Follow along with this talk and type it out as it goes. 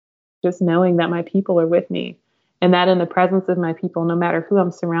just knowing that my people are with me and that in the presence of my people, no matter who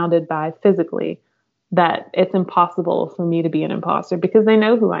I'm surrounded by physically, that it's impossible for me to be an imposter because they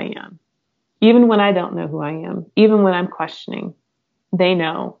know who I am. Even when I don't know who I am, even when I'm questioning, they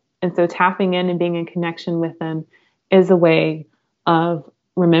know. And so tapping in and being in connection with them is a way of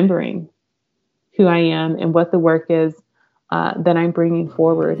remembering who I am and what the work is that I'm bringing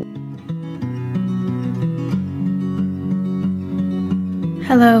forward.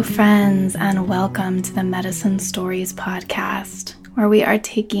 Hello, friends, and welcome to the Medicine Stories podcast, where we are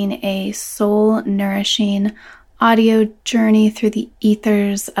taking a soul-nourishing audio journey through the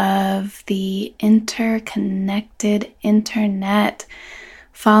ethers of the interconnected internet,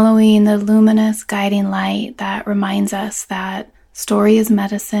 following the luminous guiding light that reminds us that story is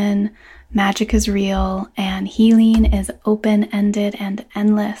medicine, magic is real, and healing is open-ended and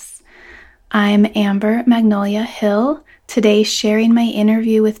endless. I'm Amber Magnolia Hill, today sharing my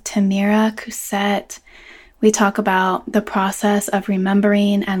interview with Tamira Cousett. We talk about the process of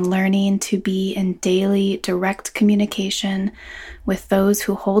remembering and learning to be in daily direct communication with those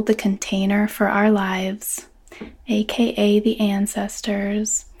who hold the container for our lives, aka the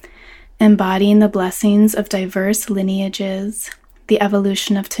ancestors, embodying the blessings of diverse lineages, the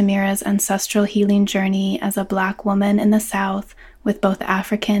evolution of Tamira's ancestral healing journey as a Black woman in the South with both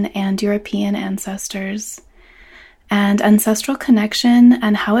African and European ancestors, and ancestral connection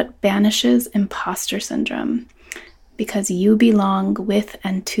and how it banishes imposter syndrome, because you belong with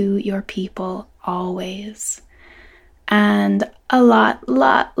and to your people always. And a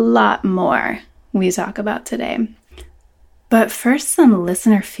lot more we talk about today. But first, some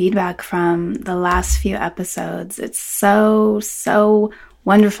listener feedback from the last few episodes. It's so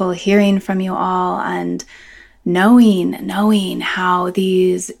wonderful hearing from you all and knowing how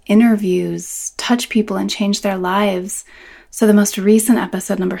these interviews touch people and change their lives. So the most recent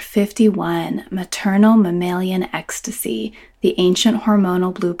episode, number 51, Maternal Mammalian Ecstasy, the Ancient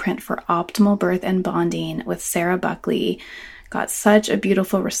Hormonal Blueprint for Optimal Birth and Bonding with Sarah Buckley, got such a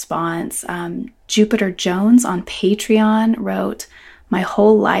beautiful response. Jupiter Jones on Patreon wrote, "My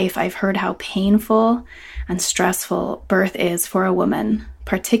whole life I've heard how painful and stressful birth is for a woman,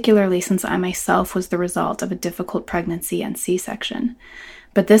 particularly since I myself was the result of a difficult pregnancy and C-section.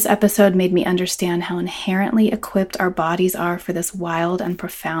 But this episode made me understand how inherently equipped our bodies are for this wild and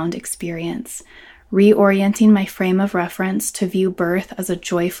profound experience. Reorienting my frame of reference to view birth as a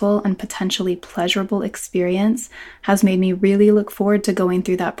joyful and potentially pleasurable experience has made me really look forward to going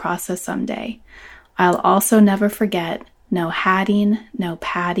through that process someday. I'll also never forget, no hatting, no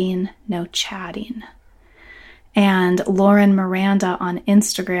padding, no chatting." And Lauren Miranda on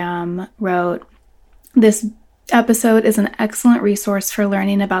Instagram wrote, "This episode is an excellent resource for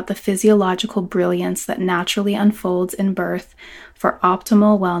learning about the physiological brilliance that naturally unfolds in birth for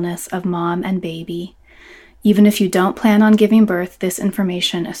optimal wellness of mom and baby. Even if you don't plan on giving birth, this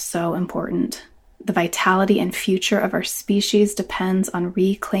information is so important. The vitality and future of our species depends on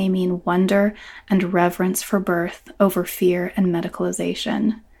reclaiming wonder and reverence for birth over fear and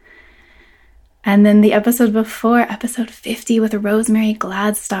medicalization." And then the episode before, episode 50 with Rosemary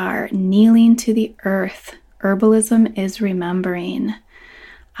Gladstar, Kneeling to the Earth, Herbalism is Remembering.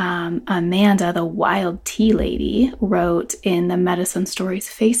 Amanda, the Wild Tea Lady, wrote in the Medicine Stories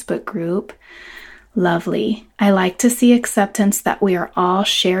Facebook group, "Lovely. I like to see acceptance that we are all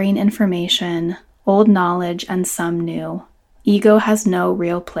sharing information, old knowledge and some new. Ego has no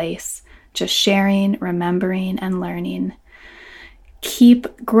real place, just sharing, remembering, and learning.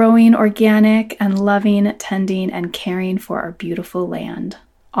 Keep growing organic and loving, tending, and caring for our beautiful land.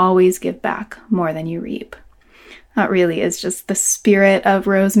 Always give back more than you reap." That really is just the spirit of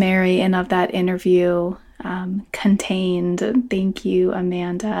Rosemary and of that interview contained. Thank you,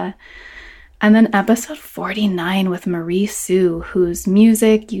 Amanda. And then episode 49 with Marie Sue, whose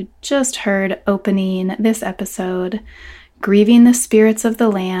music you just heard opening this episode, Grieving the Spirits of the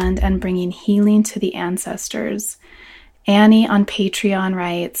Land and Bringing Healing to the Ancestors. Annie on Patreon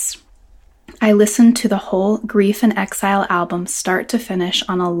writes, "I listened to the whole Grief and Exile album start to finish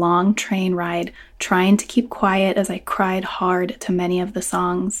on a long train ride, trying to keep quiet as I cried hard to many of the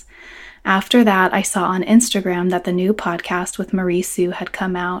songs. After that, I saw on Instagram that the new podcast with Marie Sue had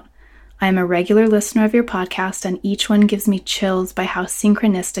come out. I am a regular listener of your podcast, and each one gives me chills by how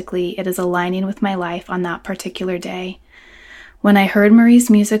synchronistically it is aligning with my life on that particular day. When I heard Marie's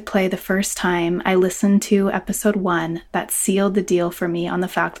music play the first time, I listened to episode 1 that sealed the deal for me on the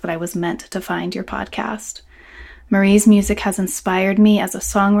fact that I was meant to find your podcast. Marie's music has inspired me as a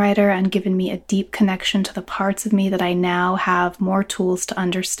songwriter and given me a deep connection to the parts of me that I now have more tools to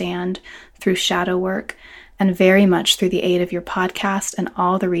understand through shadow work and very much through the aid of your podcast and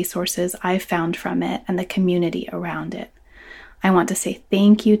all the resources I've found from it and the community around it. I want to say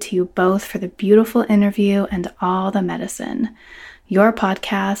thank you to you both for the beautiful interview and all the medicine your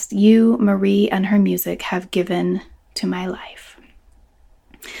podcast, you, Marie, and her music have given to my life.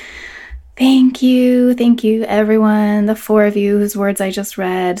 Thank you, everyone, the four of you whose words I just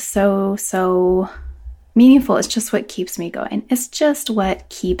read. So meaningful. It's just what keeps me going. It's just what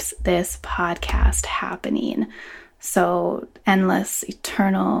keeps this podcast happening. So endless,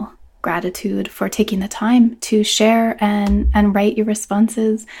 eternal gratitude for taking the time to share and write your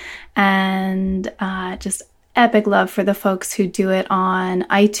responses, and just epic love for the folks who do it on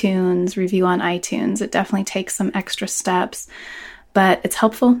iTunes, review on iTunes. It definitely takes some extra steps, but it's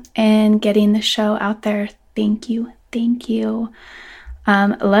helpful in getting the show out there. Thank you.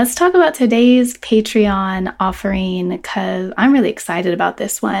 Let's talk about today's Patreon offering, because I'm really excited about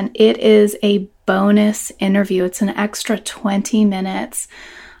this one. It is a bonus interview. It's an extra 20 minutes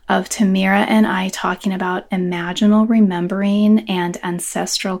of Tamira and I talking about imaginal remembering and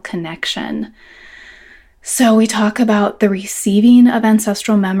ancestral connection. So we talk about the receiving of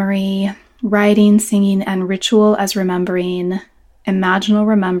ancestral memory, writing, singing, and ritual as remembering, imaginal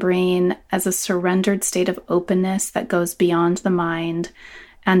remembering as a surrendered state of openness that goes beyond the mind,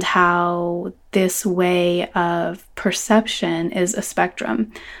 and how this way of perception is a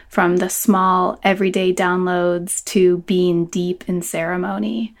spectrum from the small everyday downloads to being deep in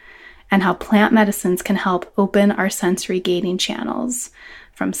ceremony, and how plant medicines can help open our sensory gating channels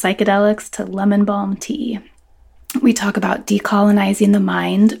from psychedelics to lemon balm tea. We talk about decolonizing the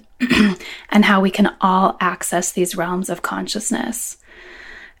mind and how we can all access these realms of consciousness.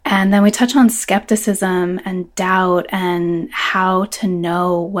 And then we touch on skepticism and doubt and how to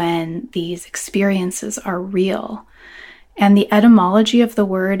know when these experiences are real, and the etymology of the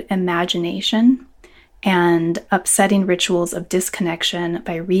word imagination, and upsetting rituals of disconnection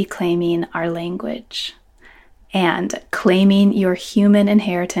by reclaiming our language, and claiming your human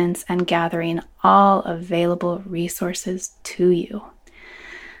inheritance and gathering all available resources to you.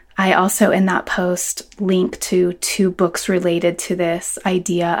 I also, in that post, link to 2 books related to this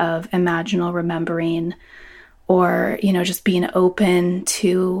idea of imaginal remembering, or, just being open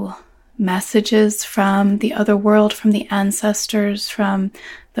to messages from the other world, from the ancestors, from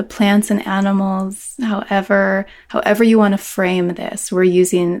the plants and animals, however you want to frame this. We're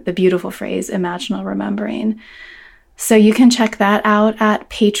using the beautiful phrase, imaginal remembering. So you can check that out at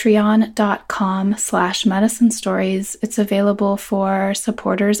patreon.com/medicine stories. It's available for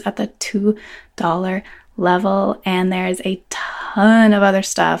supporters at the $2 level, and there's a ton of other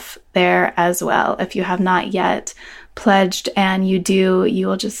stuff there as well. If you have not yet pledged, and you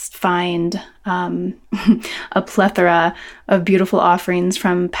will just find a plethora of beautiful offerings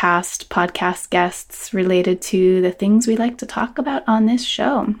from past podcast guests related to the things we like to talk about on this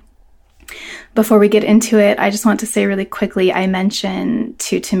show. Before we get into it, I just want to say really quickly, I mentioned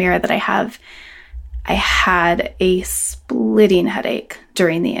to Tamira that I had a splitting headache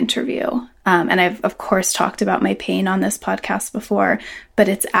during the interview. And I've, of course, talked about my pain on this podcast before, but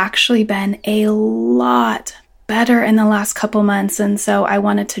it's actually been a lot better in the last couple months. And so I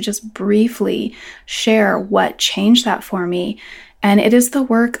wanted to just briefly share what changed that for me. And it is the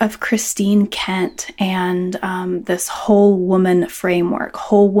work of Christine Kent and this whole woman framework,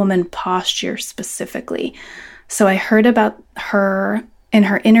 whole woman posture specifically. So I heard about her in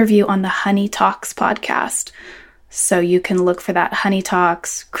her interview on the Honey Talks podcast. So you can look for that, Honey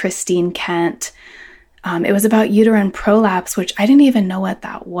Talks, Christine Kent. It was about uterine prolapse, which I didn't even know what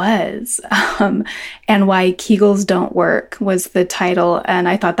that was. And Why Kegels Don't Work was the title. And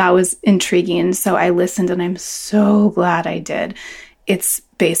I thought that was intriguing. So I listened, and I'm so glad I did. It's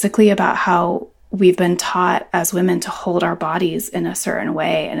basically about how we've been taught as women to hold our bodies in a certain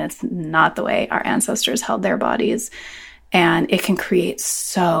way. And it's not the way our ancestors held their bodies. And it can create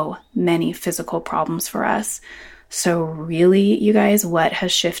so many physical problems for us. So really, you guys, what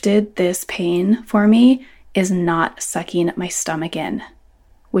has shifted this pain for me is not sucking my stomach in,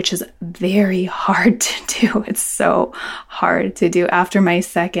 which is very hard to do. It's so hard to do. After my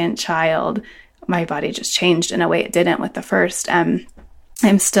second child, my body just changed in a way it didn't with the first. I'm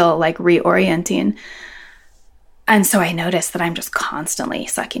still reorienting. And so I noticed that I'm just constantly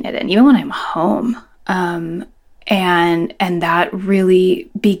sucking it in, even when I'm home. And that really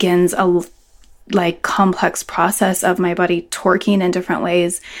begins a complex process of my body torquing in different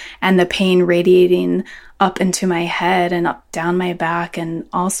ways, and the pain radiating up into my head and up down my back and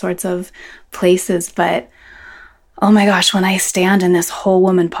all sorts of places. But oh my gosh, when I stand in this whole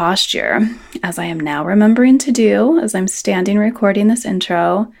woman posture, as I am now remembering to do, as I'm standing recording this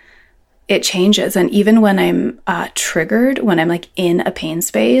intro, it changes. And even when I'm triggered, when I'm like in a pain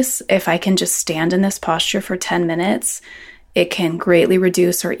space, if I can just stand in this posture for 10 minutes, it can greatly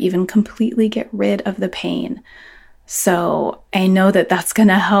reduce or even completely get rid of the pain. So I know that that's going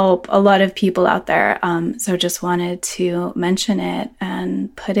to help a lot of people out there. So just wanted to mention it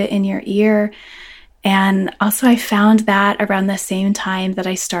and put it in your ear. And also I found that around the same time that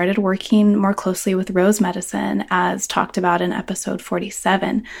I started working more closely with rose medicine, as talked about in episode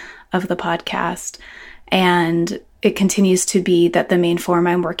 47 of the podcast. And it continues to be that the main form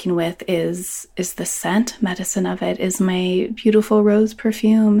I'm working with is the scent medicine of it, is my beautiful rose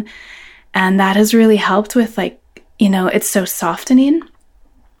perfume. And that has really helped with, like, you know, it's so softening,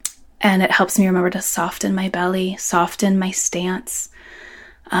 and it helps me remember to soften my belly, soften my stance,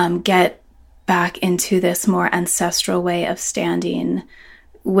 get back into this more ancestral way of standing,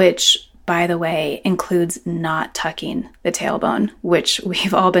 which, by the way, includes not tucking the tailbone, which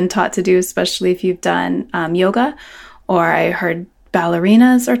we've all been taught to do, especially if you've done yoga, or I heard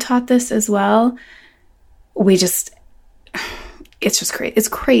ballerinas are taught this as well. It's just crazy. It's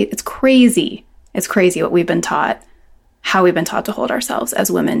crazy. It's crazy what we've been taught, how we've been taught to hold ourselves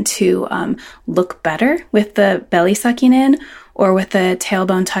as women to look better with the belly sucking in, or with the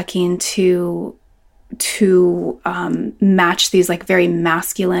tailbone tucking to match these like very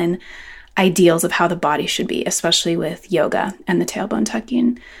masculine ideals of how the body should be, especially with yoga and the tailbone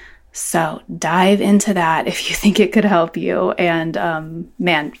tucking. So dive into that if you think it could help you. And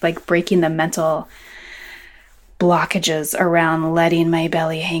man, like breaking the mental blockages around letting my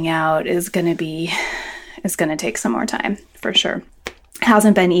belly hang out is going to take some more time for sure. It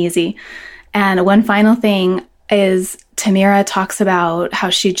hasn't been easy. And one final thing is Tamira talks about how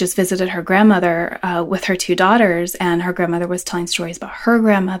she just visited her grandmother with her two daughters, and her grandmother was telling stories about her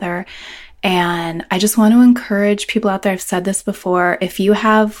grandmother. And I just want to encourage people out there, I've said this before, if you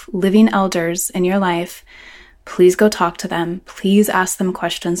have living elders in your life, please go talk to them. Please ask them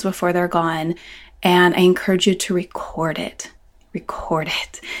questions before they're gone. And I encourage you to record it. Record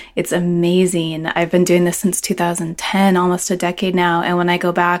it. It's amazing. I've been doing this since 2010, almost a decade now. And when I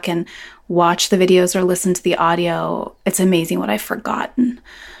go back and watch the videos or listen to the audio, it's amazing what I've forgotten,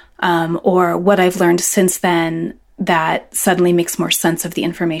 or what I've learned since then that suddenly makes more sense of the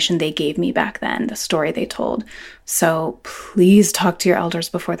information they gave me back then, the story they told. So please talk to your elders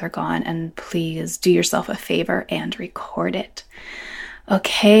before they're gone, and please do yourself a favor and record it.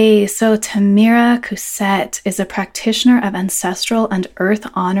 Okay, so Tamira Cousett is a practitioner of ancestral and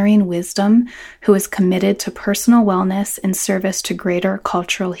earth-honoring wisdom who is committed to personal wellness in service to greater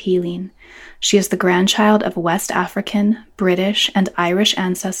cultural healing. She is the grandchild of West African, British, and Irish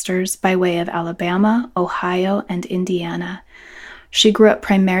ancestors by way of Alabama, Ohio, and Indiana. She grew up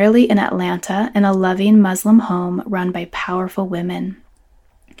primarily in Atlanta in a loving Muslim home run by powerful women.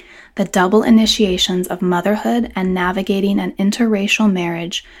 The double initiations of motherhood and navigating an interracial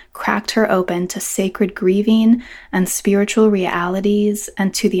marriage cracked her open to sacred grieving and spiritual realities,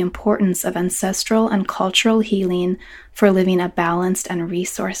 and to the importance of ancestral and cultural healing for living a balanced and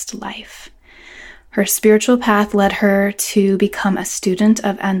resourced life. Her spiritual path led her to become a student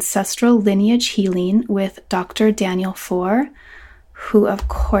of ancestral lineage healing with Dr. Daniel Four, who of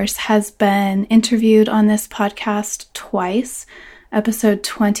course has been interviewed on this podcast twice, episode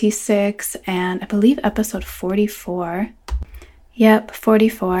 26 and I believe episode 44. Yep,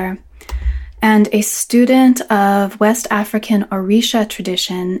 44. And a student of West African Orisha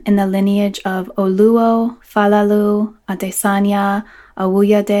tradition in the lineage of Oluo, Falalu, Adesanya,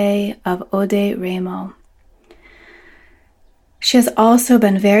 Awuyade of Ode Remo. She has also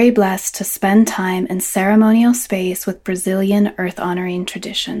been very blessed to spend time in ceremonial space with Brazilian earth-honoring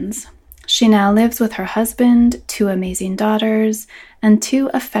traditions. She now lives with her husband, two amazing daughters, and two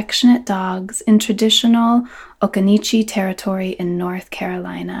affectionate dogs in traditional Occaneechi territory in North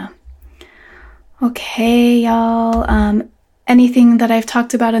Carolina. Okay, y'all. Anything that I've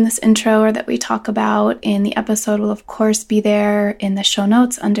talked about in this intro or that we talk about in the episode will, of course, be there in the show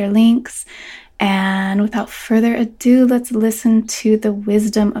notes under links. And without further ado, let's listen to the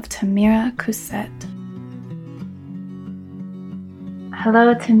wisdom of Tamira Cousett.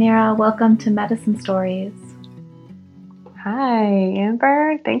 Hello, Tamira. Welcome to Medicine Stories. Hi,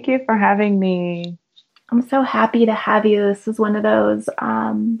 Amber. Thank you for having me. I'm so happy to have you. This is one of those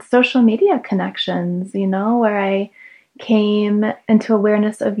social media connections, where I came into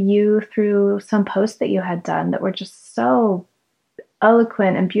awareness of you through some posts that you had done that were just so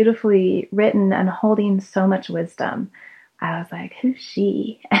eloquent and beautifully written and holding so much wisdom. I was like, who's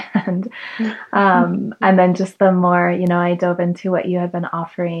she? And then just the more, I dove into what you had been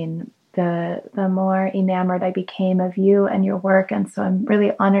offering the more enamored I became of you and your work. And so I'm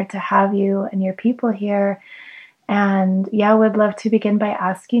really honored to have you and your people here. And yeah, I would love to begin by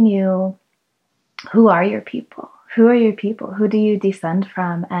asking you, who are your people? Who are your people? Who do you descend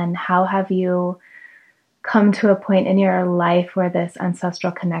from? And how have you come to a point in your life where this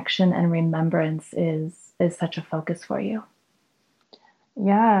ancestral connection and remembrance is such a focus for you?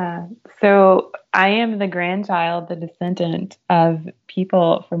 Yeah. So I am the grandchild, the descendant of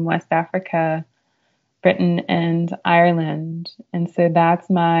people from West Africa, Britain, and Ireland. And so that's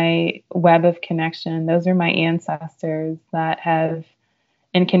my web of connection. Those are my ancestors that have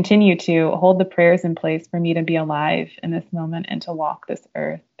and continue to hold the prayers in place for me to be alive in this moment and to walk this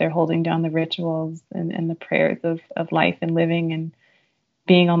earth. They're holding down the rituals and the prayers of life and living and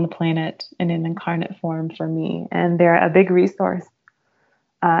being on the planet in an incarnate form for me. And they're a big resource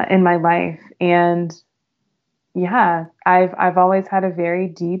in my life. And yeah, I've always had a very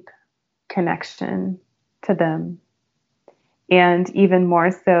deep connection to them. And even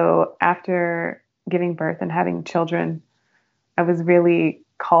more so after giving birth and having children, I was really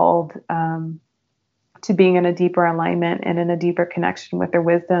called to being in a deeper alignment and in a deeper connection with their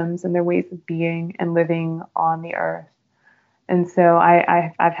wisdoms and their ways of being and living on the earth. And so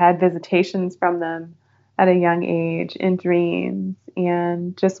I've had visitations from them at a young age in dreams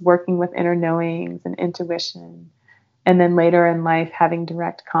and just working with inner knowings and intuition. And then later in life, having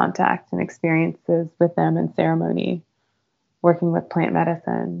direct contact and experiences with them in ceremony, working with plant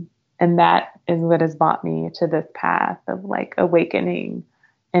medicine. And that is what has brought me to this path of like awakening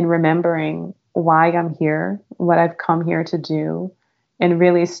and remembering why I'm here, what I've come here to do, and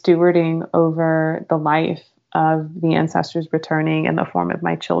really stewarding over the life of the ancestors returning in the form of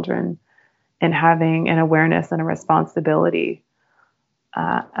my children and having an awareness and a responsibility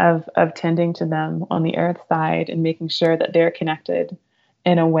of tending to them on the earth side and making sure that they're connected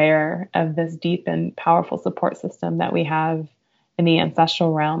and aware of this deep and powerful support system that we have in the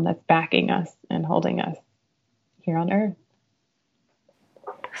ancestral realm that's backing us and holding us here on earth.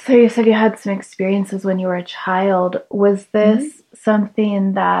 So you said you had some experiences when you were a child. Was this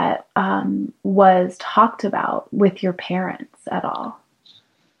something that was talked about with your parents at all?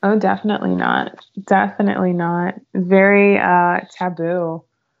 Oh, definitely not. Definitely not. Very taboo.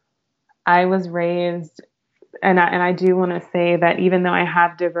 I was raised, and I do want to say that even though I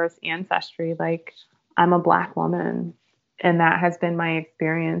have diverse ancestry, like I'm a Black woman, and that has been my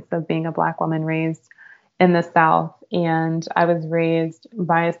experience of being a Black woman raised in the South. And I was raised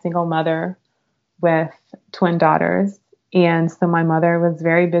by a single mother with twin daughters. And so my mother was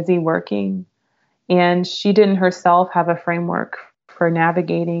very busy working, and she didn't herself have a framework for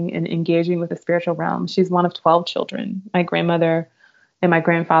navigating and engaging with the spiritual realm. She's one of 12 children. My grandmother and my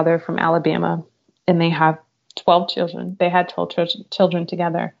grandfather from Alabama, and they have 12 children. They had 12 children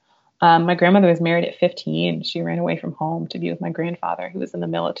together. My grandmother was married at 15. She ran away from home to be with my grandfather, who was in the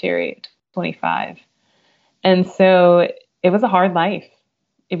military at 25. And so it was a hard life.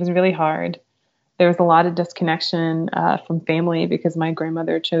 It was really hard. There was a lot of disconnection from family because my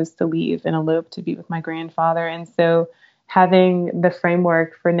grandmother chose to leave and elope to be with my grandfather. And so having the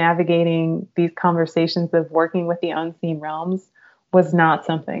framework for navigating these conversations of working with the unseen realms was not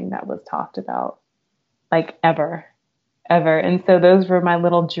something that was talked about, like ever. And so those were my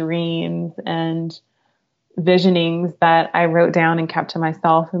little dreams and visionings that I wrote down and kept to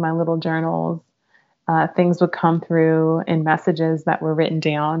myself in my little journals. Things would come through in messages that were written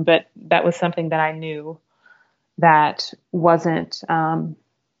down, but that was something that I knew that wasn't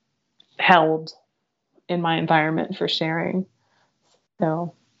held in my environment for sharing.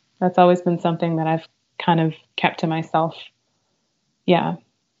 So that's always been something that I've kind of kept to myself. Yeah.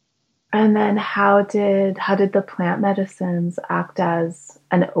 And then how did the plant medicines act as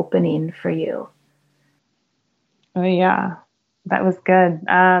an opening for you? Oh yeah, that was good.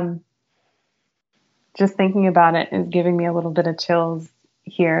 Just thinking about it is giving me a little bit of chills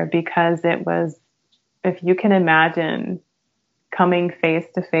here because it was, if you can imagine coming face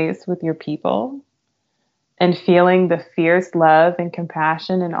to face with your people and feeling the fierce love and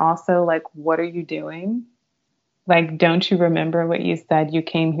compassion and also like, what are you doing? Like, don't you remember what you said you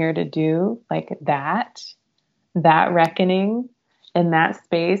came here to do? Like that reckoning in that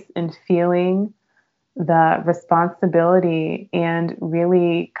space and feeling the responsibility and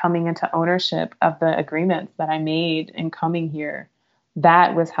really coming into ownership of the agreements that I made in coming here.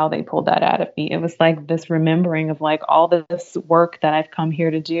 That was how they pulled that out of me. It was like this remembering of like all this work that I've come here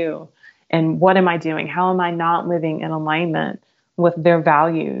to do. And what am I doing? How am I not living in alignment with their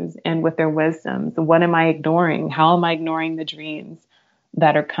values and with their wisdoms? What am I ignoring? How am I ignoring the dreams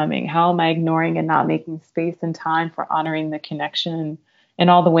that are coming? How am I ignoring and not making space and time for honoring the connection in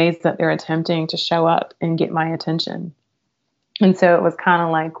all the ways that they're attempting to show up and get my attention. And so it was kind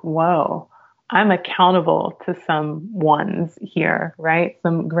of like, whoa, I'm accountable to some ones here, right?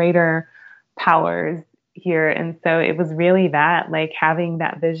 Some greater powers here. And so it was really that, like having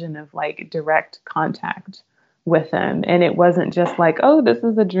that vision of like direct contact with them. And it wasn't just like, oh, this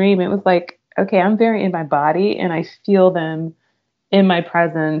is a dream. It was like, okay, I'm very in my body and I feel them in my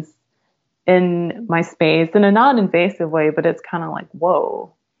presence, in my space, in a non-invasive way, but it's kind of like,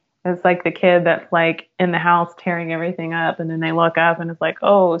 whoa. It's like the kid that's like in the house tearing everything up, and then they look up and it's like,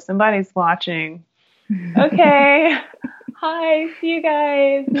 oh, somebody's watching. Okay. Hi, see you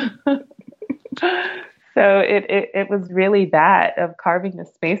guys. So it was really that of carving the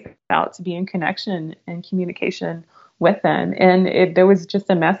space out to be in connection and communication with them. And there was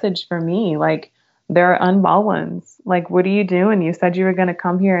just a message for me, like, there are unwell ones. Like, what are you doing? You said you were going to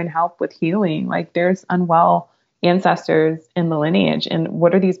come here and help with healing. Like, there's unwell ancestors in the lineage. And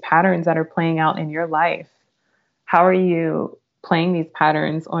what are these patterns that are playing out in your life? How are you playing these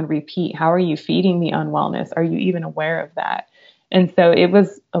patterns on repeat? How are you feeding the unwellness? Are you even aware of that? And so it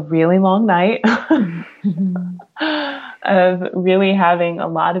was a really long night of really having a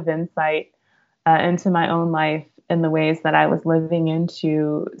lot of insight into my own life and the ways that I was living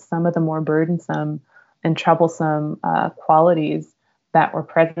into some of the more burdensome and troublesome qualities that were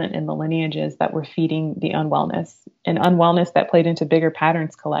present in the lineages that were feeding the unwellness, and unwellness that played into bigger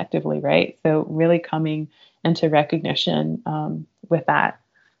patterns collectively, right? So really coming into recognition with that.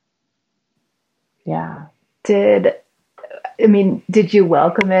 Yeah. Did you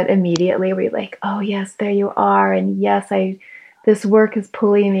welcome it immediately? Were you like, oh yes, there you are, and yes, this work is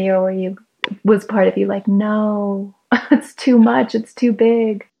pulling me, or was part of you like, no, it's too much, it's too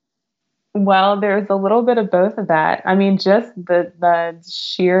big? Well, there's a little bit of both of that. I mean, just the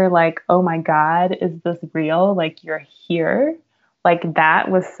sheer like, oh my God, is this real? Like, you're here. Like, that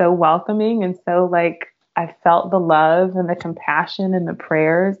was so welcoming. And so like I felt the love and the compassion and the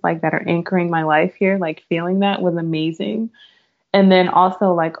prayers like that are anchoring my life here. Like, feeling that was amazing. And then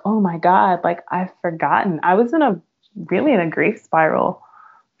also like, oh my God, like I've forgotten. I was really in a grief spiral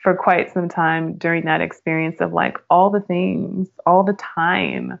for quite some time during that experience of like all the things, all the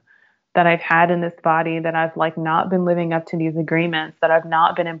time that I've had in this body, that I've like not been living up to these agreements, that I've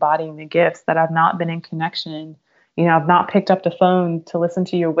not been embodying the gifts, that I've not been in connection. You know, I've not picked up the phone to listen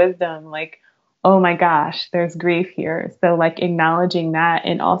to your wisdom. Like, oh my gosh, there's grief here. So like acknowledging that,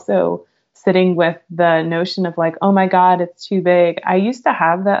 and also sitting with the notion of like, oh my God, it's too big. I used to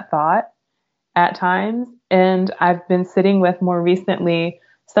have that thought at times, and I've been sitting with more recently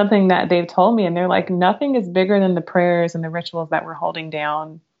something that they've told me, and they're like, nothing is bigger than the prayers and the rituals that we're holding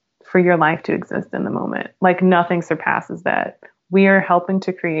down for your life to exist in the moment. Like, nothing surpasses that. We are helping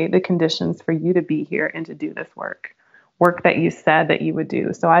to create the conditions for you to be here and to do this work that you said that you would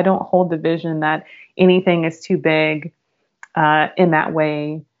do. So I don't hold the vision that anything is too big in that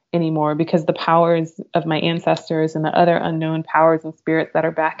way anymore, because the powers of my ancestors and the other unknown powers and spirits that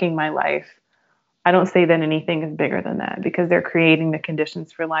are backing my life, I don't say that anything is bigger than that, because they're creating the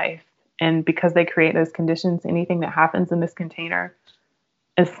conditions for life. And because they create those conditions, anything that happens in this container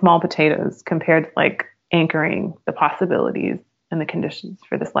is small potatoes compared to like anchoring the possibilities and the conditions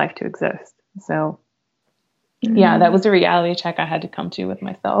for this life to exist. So yeah, that was a reality check I had to come to with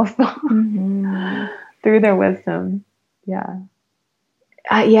myself through their wisdom. Yeah.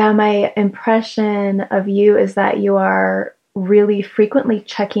 My impression of you is that you are really frequently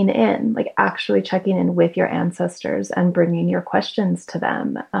checking in, like actually checking in with your ancestors and bringing your questions to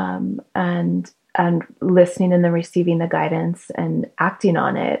them, and listening and then receiving the guidance and acting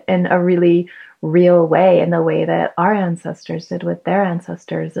on it in a really real way, in the way that our ancestors did with their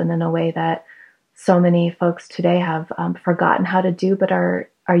ancestors, and in a way that so many folks today have forgotten how to do, but are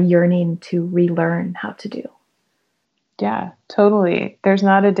yearning to relearn how to do. Yeah, totally. There's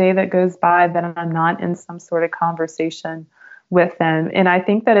not a day that goes by that I'm not in some sort of conversation with them. And I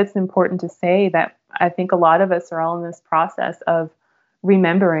think that it's important to say that I think a lot of us are all in this process of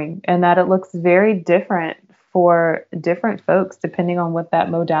remembering, and that it looks very different for different folks depending on what that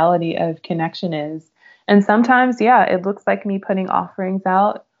modality of connection is. And sometimes, yeah, it looks like me putting offerings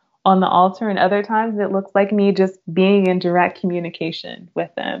out on the altar, and other times it looks like me just being in direct communication with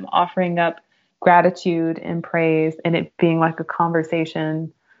them, offering up gratitude and praise, and it being like a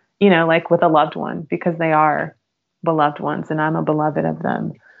conversation, you know, like with a loved one, because they are beloved ones and I'm a beloved of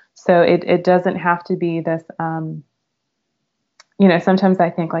them. So it doesn't have to be this, you know, sometimes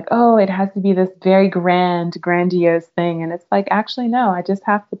I think like, oh, it has to be this very grandiose thing. And it's like, actually, no, I just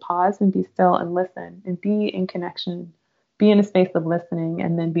have to pause and be still and listen and be in connection, be in a space of listening,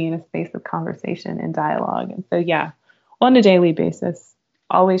 and then be in a space of conversation and dialogue. And so, yeah, on a daily basis,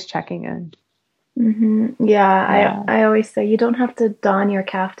 always checking in. Mm-hmm. Yeah. I always say you don't have to don your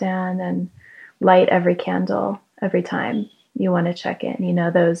caftan and light every candle every time you want to check in. You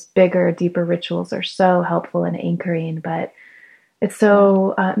know, those bigger, deeper rituals are so helpful in anchoring, but it's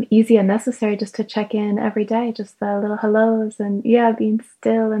so easy and necessary just to check in every day, just the little hellos and being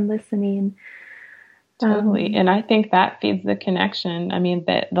still and listening. Totally. And I think that feeds the connection. I mean,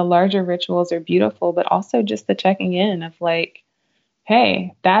 the larger rituals are beautiful, but also just the checking in of like,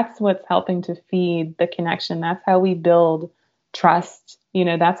 hey, that's what's helping to feed the connection. That's how we build trust. You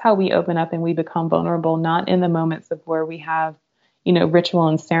know, that's how we open up and we become vulnerable, not in the moments of where we have, you know, ritual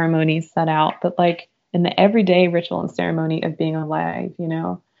and ceremonies set out, but like in the everyday ritual and ceremony of being alive, you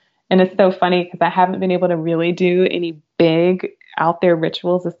know. And it's so funny because I haven't been able to really do any big out there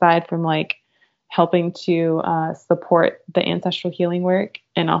rituals aside from like helping to support the ancestral healing work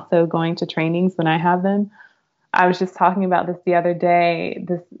and also going to trainings when I have them. I was just talking about this the other day.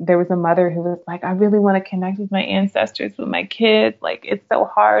 There was a mother who was like, I really want to connect with my ancestors with my kids. Like, it's so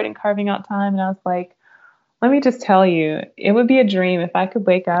hard and carving out time. And I was like, let me just tell you, it would be a dream if I could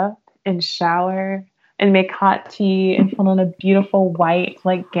wake up and shower and make hot tea and put on a beautiful white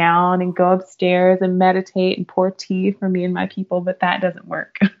like gown and go upstairs and meditate and pour tea for me and my people. But that doesn't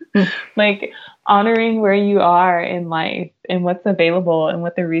work. Like honoring where you are in life and what's available and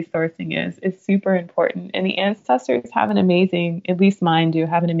what the resourcing is super important. And the ancestors have an amazing, at least mine do,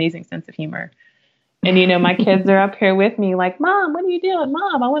 have an amazing sense of humor. And, you know, my kids are up here with me like, Mom, what are you doing?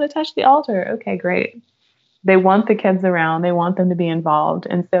 Mom, I want to touch the altar. Okay, great. They want the kids around. They want them to be involved.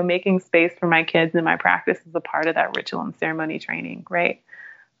 And so making space for my kids in my practice is a part of that ritual and ceremony training, right?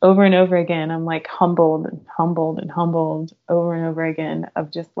 Over and over again, I'm like humbled and humbled and humbled over and over again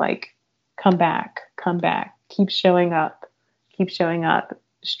of just like, come back, keep showing up,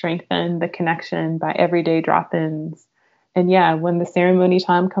 strengthen the connection by everyday drop-ins. And yeah, when the ceremony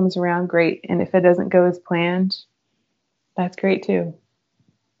time comes around, great. And if it doesn't go as planned, that's great too.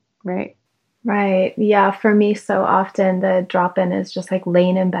 Right? Right. Yeah. For me, so often the drop in is just like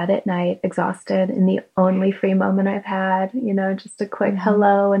laying in bed at night, exhausted, in the only free moment I've had, you know, just a quick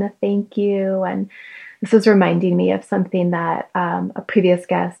hello and a thank you. And this is reminding me of something that a previous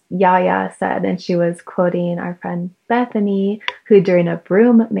guest, Yaya, said. And she was quoting our friend Bethany, who during a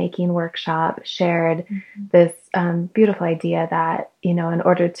broom making workshop shared this beautiful idea that, you know, in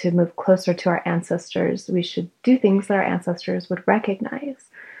order to move closer to our ancestors, we should do things that our ancestors would recognize.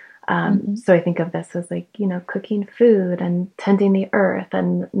 So I think of this as like, you know, cooking food and tending the earth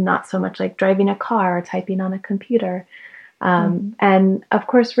and not so much like driving a car or typing on a computer. And of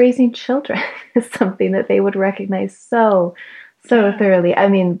course, raising children is something that they would recognize so thoroughly. I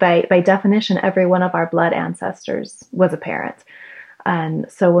mean, by definition, every one of our blood ancestors was a parent. And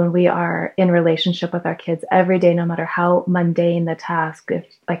so when we are in relationship with our kids every day, no matter how mundane the task, if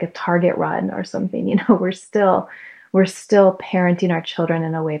like a Target run or something, you know, we're still parenting our children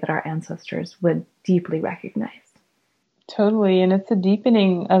in a way that our ancestors would deeply recognize. Totally. And it's a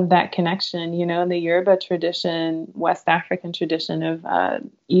deepening of that connection, you know, in the Yoruba tradition, West African tradition of Ifa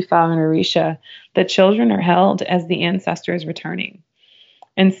and Orisha, the children are held as the ancestors returning.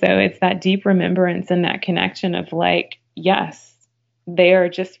 And so it's that deep remembrance and that connection of like, yes, they are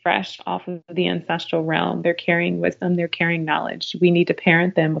just fresh off of the ancestral realm. They're carrying wisdom. They're carrying knowledge. We need to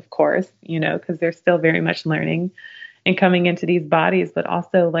parent them, of course, you know, because they're still very much learning and coming into these bodies, but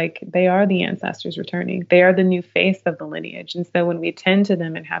also like they are the ancestors returning. They are the new face of the lineage. And so when we tend to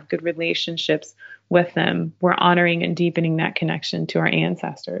them and have good relationships with them, we're honoring and deepening that connection to our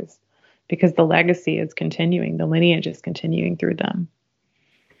ancestors because the legacy is continuing. The lineage is continuing through them.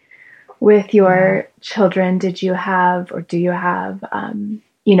 With your children, did you have, or do you have,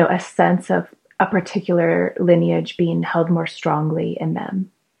 you know, a sense of a particular lineage being held more strongly in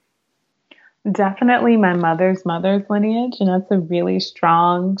them? Definitely my mother's lineage. And that's a really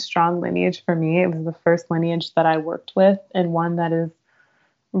strong lineage for me. It was the first lineage that I worked with and one that is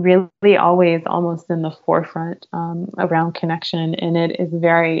really always almost in the forefront around connection. And it is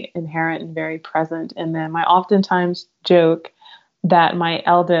very inherent and very present in them. I oftentimes joke that my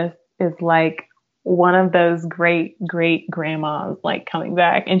eldest is like one of those great grandmas like coming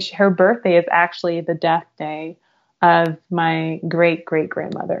back. And her birthday is actually the death day of my great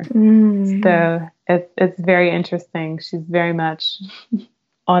grandmother. So it's very interesting. She's very much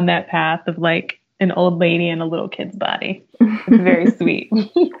on that path of like an old lady in a little kid's body. It's very sweet.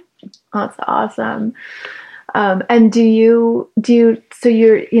 That's awesome. And do you, so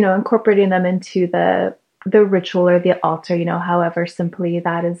you're, you know, incorporating them into the ritual or the altar, you know, however simply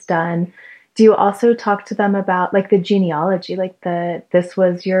that is done. Do you also talk to them about like the genealogy, like this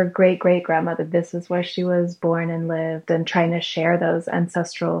was your great great grandmother, this is where she was born and lived, and trying to share those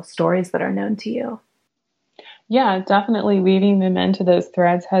ancestral stories that are known to you? Yeah, definitely weaving them into those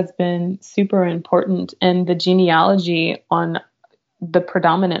threads has been super important. And the genealogy on the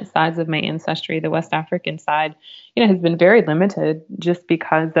predominant sides of my ancestry, the West African side, has been very limited just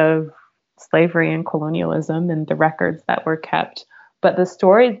because of slavery and colonialism and the records that were kept. But the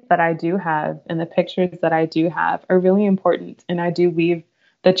stories that I do have and the pictures that I do have are really important. And I do weave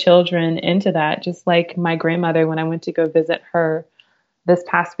the children into that, just like my grandmother, when I went to go visit her this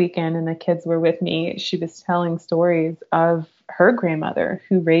past weekend and the kids were with me, she was telling stories of her grandmother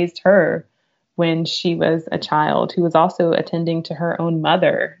who raised her when she was a child, who was also attending to her own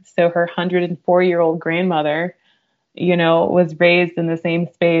mother. So her 104-year-old grandmother, was raised in the same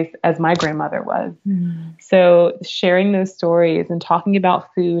space as my grandmother was. So sharing those stories and talking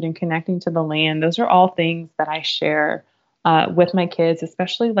about food and connecting to the land, those are all things that I share with my kids,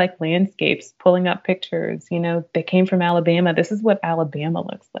 especially like landscapes, pulling up pictures. They came from Alabama. This is what Alabama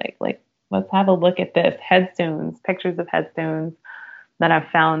looks like. Like, let's have a look at this. Headstones, pictures of headstones that I've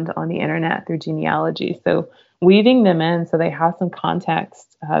found on the internet through genealogy. So weaving them in so they have some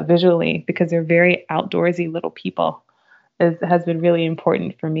context visually, because they're very outdoorsy little people, has been really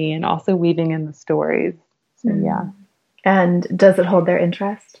important for me. And also weaving in the stories. So yeah. And does it hold their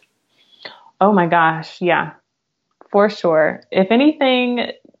interest? Oh my gosh. Yeah, for sure. If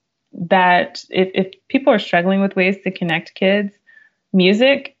anything, that if people are struggling with ways to connect kids,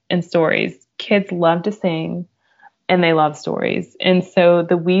 music and stories. Kids love to sing and they love stories. And so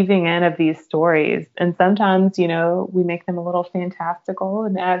the weaving in of these stories, and sometimes, we make them a little fantastical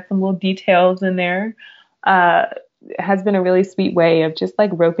and add some little details in there, has been a really sweet way of just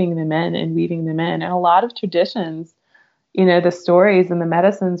like roping them in and weaving them in. And a lot of traditions, the stories and the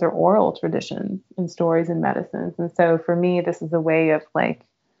medicines are oral traditions and stories and medicines. And so for me, this is a way of like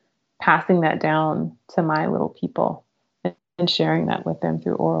passing that down to my little people and sharing that with them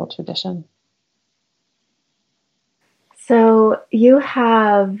through oral tradition. So you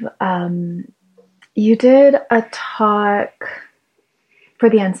have, you did a talk for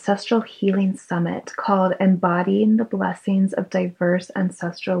the Ancestral Healing Summit called Embodying the Blessings of Diverse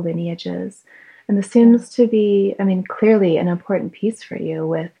Ancestral Lineages. And this seems to be, clearly an important piece for you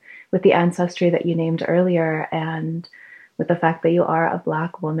with the ancestry that you named earlier, and with the fact that you are a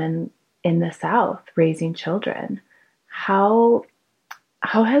Black woman in the South raising children. How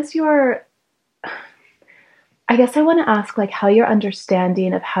has your, I guess I want to ask, like, how your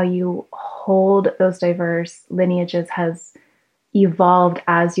understanding of how you hold those diverse lineages has evolved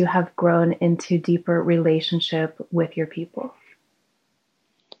as you have grown into deeper relationship with your people.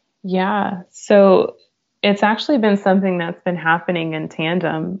 Yeah. So it's actually been something that's been happening in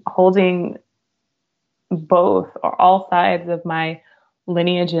tandem, holding both or all sides of my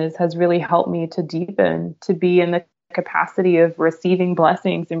lineages has really helped me to deepen, to be in the capacity of receiving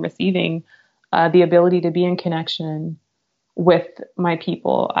blessings and receiving the ability to be in connection with my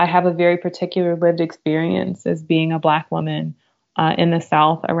people. I have a very particular lived experience as being a Black woman in the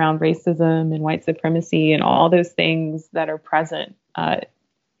South around racism and white supremacy and all those things that are present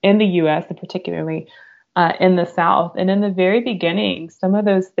in the U.S. and particularly in the South. And in the very beginning, some of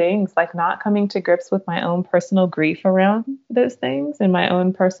those things, like not coming to grips with my own personal grief around those things and my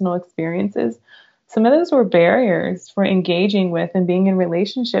own personal experiences, some of those were barriers for engaging with and being in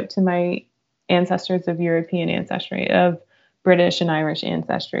relationship to my ancestors of European ancestry, of British and Irish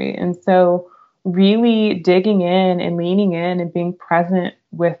ancestry. And so really digging in and leaning in and being present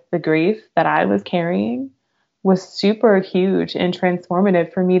with the grief that I was carrying was super huge and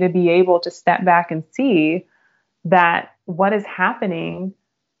transformative for me to be able to step back and see that what is happening,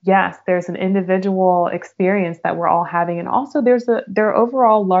 yes, there's an individual experience that we're all having. And also there are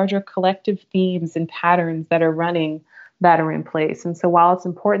overall larger collective themes and patterns that are running, that are in place. And so while it's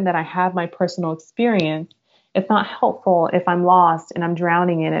important that I have my personal experience, it's not helpful if I'm lost and I'm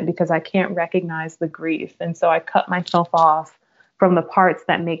drowning in it because I can't recognize the grief. And so I cut myself off from the parts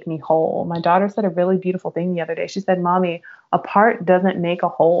that make me whole. My daughter said a really beautiful thing the other day. She said, "Mommy, a part doesn't make a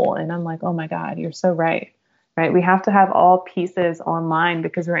whole." And I'm like, oh my God, you're so right. Right? We have to have all pieces online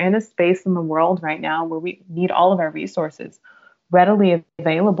because we're in a space in the world right now where we need all of our resources readily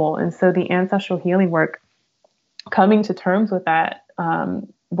available. And so the ancestral healing work, coming to terms with that,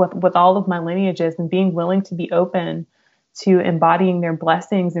 with all of my lineages and being willing to be open to embodying their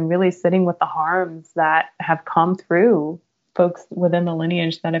blessings and really sitting with the harms that have come through folks within the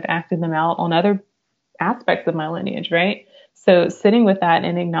lineage that have acted them out on other aspects of my lineage, right? So sitting with that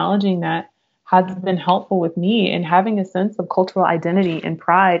and acknowledging that has been helpful with me in having a sense of cultural identity and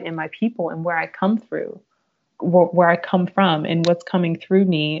pride in my people and where I come through, where I come from and what's coming through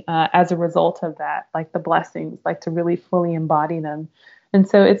me as a result of that, like the blessings, like to really fully embody them. And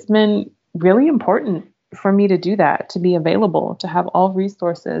so it's been really important for me to do that, to be available, to have all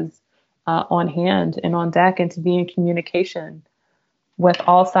resources on hand and on deck, and to be in communication with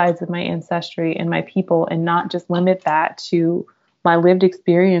all sides of my ancestry and my people, and not just limit that to my lived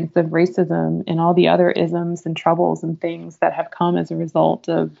experience of racism and all the other isms and troubles and things that have come as a result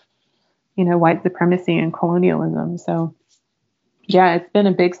of, white supremacy and colonialism. So yeah, it's been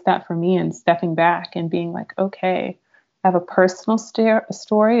a big step for me in stepping back and being like, okay, I have a personal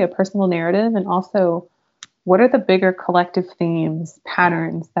story, a personal narrative, and also what are the bigger collective themes,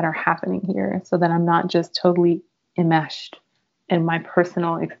 patterns that are happening here, so that I'm not just totally enmeshed in my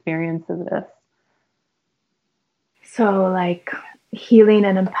personal experience of this. So like healing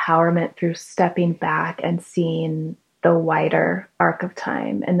and empowerment through stepping back and seeing the wider arc of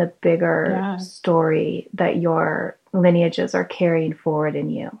time and the bigger story that your lineages are carrying forward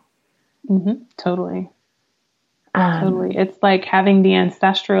in you. Mm-hmm. Totally. Totally. It's like having the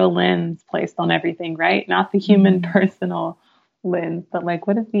ancestral lens placed on everything, right? Not the human personal lens, but like,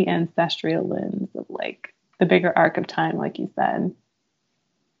 what is the ancestral lens of like the bigger arc of time, like you said?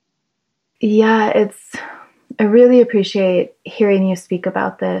 Yeah, I really appreciate hearing you speak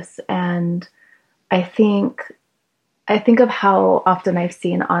about this. And I think of how often I've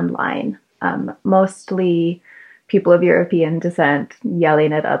seen online, mostly people of European descent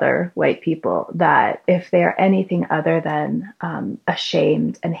yelling at other white people that if they're anything other than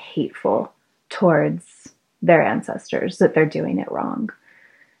ashamed and hateful towards their ancestors, that they're doing it wrong.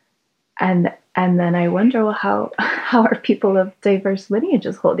 And then I wonder, well, how are people of diverse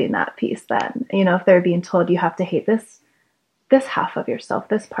lineages holding that piece then? If they're being told you have to hate this half of yourself,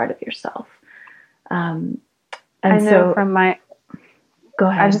 this part of yourself. I know from my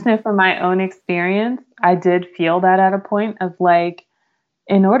own experience, I did feel that at a point of like,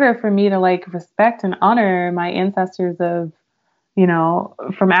 in order for me to like respect and honor my ancestors of,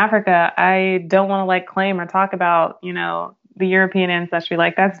 from Africa, I don't want to like claim or talk about, the European ancestry.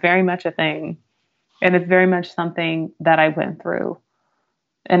 Like that's very much a thing. And it's very much something that I went through.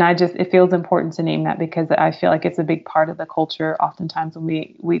 And it feels important to name that because I feel like it's a big part of the culture. Oftentimes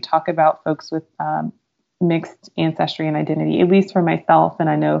when we talk about folks with mixed ancestry and identity, at least for myself, and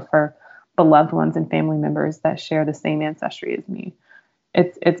I know for beloved ones and family members that share the same ancestry as me,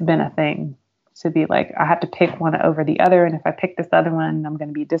 it's been a thing to be like, I have to pick one over the other. And if I pick this other one, I'm going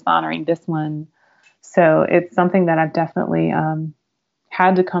to be dishonoring this one. So it's something that I've definitely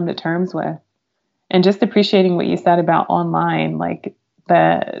had to come to terms with. And just appreciating what you said about online, like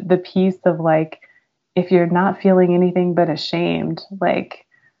the piece of like, if you're not feeling anything but ashamed, like,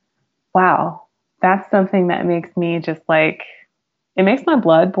 wow, that's something that makes me just like, it makes my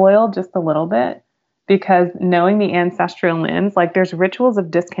blood boil just a little bit, because knowing the ancestral lens, like there's rituals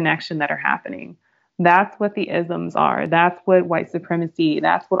of disconnection that are happening. That's what the isms are. That's what white supremacy,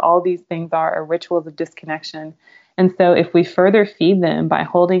 that's what all these things are rituals of disconnection. And so if we further feed them by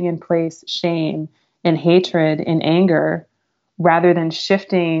holding in place shame and hatred and anger, rather than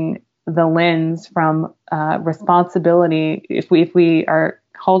shifting the lens from responsibility, if we are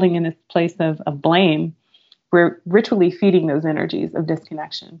holding in this place of blame, we're ritually feeding those energies of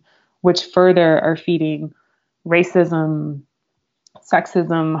disconnection, which further are feeding racism,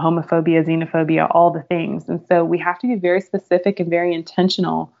 sexism, homophobia, xenophobia, all the things. And so we have to be very specific and very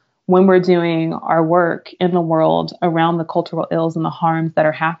intentional when we're doing our work in the world around the cultural ills and the harms that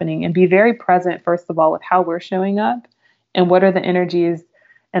are happening, and be very present, first of all, with how we're showing up and what are the energies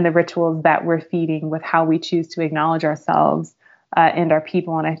and the rituals that we're feeding with how we choose to acknowledge ourselves and our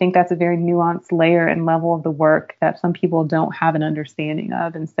people. And I think that's a very nuanced layer and level of the work that some people don't have an understanding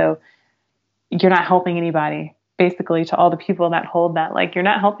of. And so you're not helping anybody, basically, to all the people that hold that. Like, you're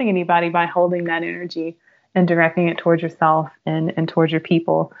not helping anybody by holding that energy and directing it towards yourself and towards your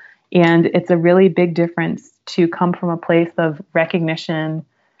people. And it's a really big difference to come from a place of recognition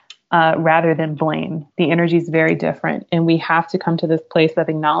rather than blame. The energy is very different. And we have to come to this place of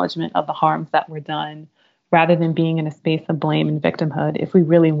acknowledgement of the harms that were done, rather than being in a space of blame and victimhood, if we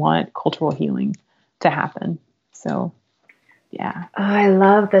really want cultural healing to happen. So, yeah. Oh, I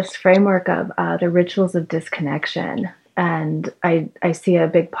love this framework of the rituals of disconnection. And I see a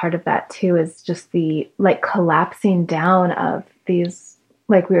big part of that too, is just the like collapsing down of these,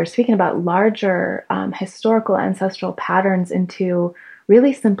 like we were speaking about, larger historical ancestral patterns into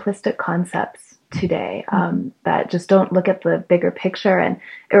really simplistic concepts today that just don't look at the bigger picture. And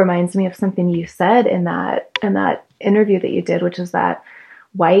it reminds me of something you said in that interview that you did, which is that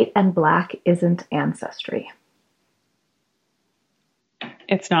white and black isn't ancestry.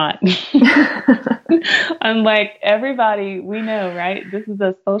 It's not. Unlike everybody we know, right? This is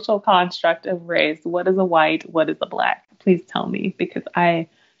a social construct of race. What is a white? What is a black? Please tell me, because I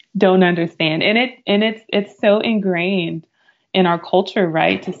don't understand. And it's so ingrained in our culture,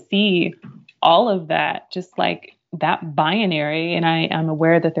 right? To see all of that, just like that binary. And I'm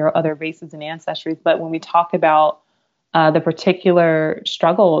aware that there are other races and ancestries, but when we talk about the particular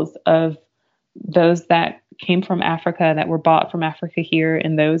struggles of those that came from Africa, that were brought from Africa here,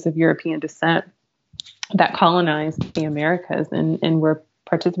 and those of European descent that colonized the Americas and were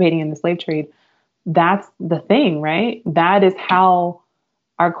participating in the slave trade, that's the thing, right? That is how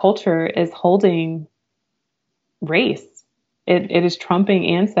our culture is holding race. It is trumping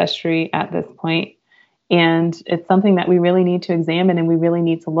ancestry at this point. And it's something that we really need to examine and we really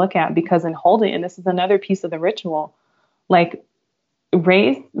need to look at, because in holding, and this is another piece of the ritual, like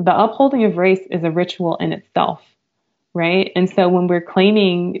race, the upholding of race is a ritual in itself, right? And so when we're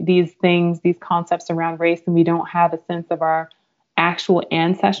claiming these things, these concepts around race, and we don't have a sense of our actual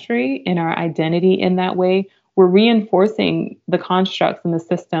ancestry and our identity in that way, we're reinforcing the constructs and the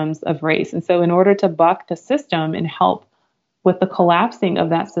systems of race. And so in order to buck the system and help with the collapsing of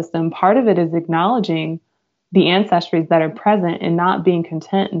that system, part of it is acknowledging the ancestries that are present and not being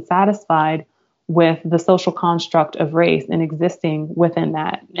content and satisfied with the social construct of race and existing within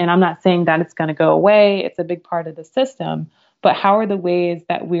that. And I'm not saying that it's going to go away. It's a big part of the system. But how are the ways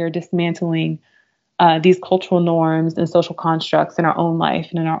that we are dismantling these cultural norms and social constructs in our own life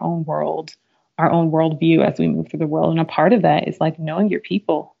and in our own world, our own worldview as we move through the world? And a part of that is like knowing your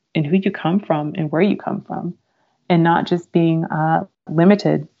people and who you come from and where you come from, and not just being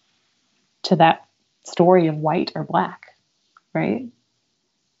limited to that story of white or black, right?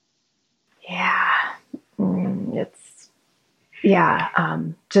 Yeah.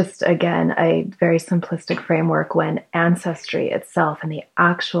 Just again, a very simplistic framework, when ancestry itself and the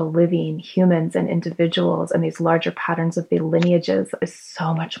actual living humans and individuals and these larger patterns of the lineages is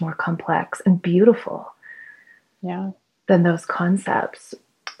so much more complex and beautiful than those concepts.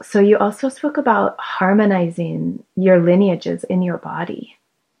 So you also spoke about harmonizing your lineages in your body.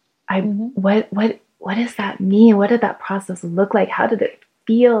 What does that mean? What did that process look like? How did it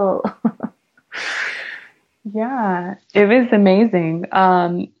feel? Yeah, it was amazing.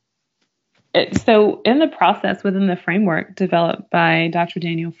 So in the process, within the framework developed by Dr.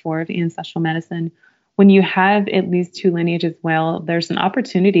 Daniel Ford, Ancestral Medicine, when you have at least two lineages, well, there's an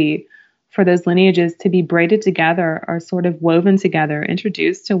opportunity for those lineages to be braided together or sort of woven together,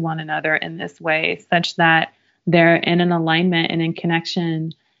 introduced to one another in this way, such that they're in an alignment and in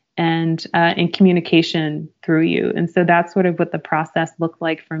connection and in communication through you. And so that's sort of what the process looked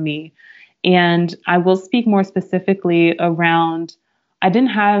like for me. And I will speak more specifically around, I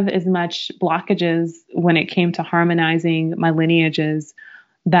didn't have as much blockages when it came to harmonizing my lineages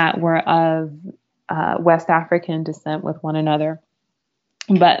that were of West African descent with one another.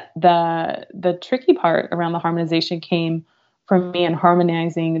 But the tricky part around the harmonization came from me in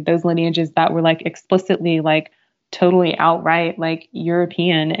harmonizing those lineages that were like explicitly like totally outright like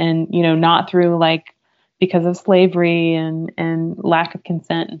European, and not through like because of slavery and lack of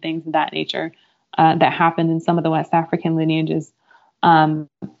consent and things of that nature that happened in some of the West African lineages.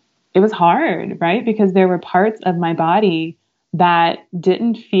 It was hard, right? Because there were parts of my body that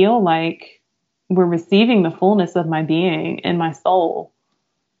didn't feel like were receiving the fullness of my being and my soul,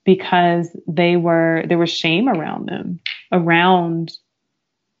 because there was shame around them, around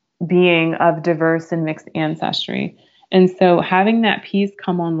being of diverse and mixed ancestry. And so having that piece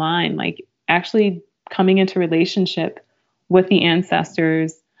come online, like actually coming into relationship with the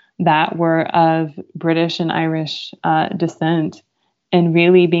ancestors that were of British and Irish descent, and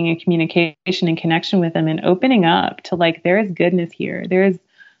really being in communication and connection with them and opening up to like, there is goodness here. There is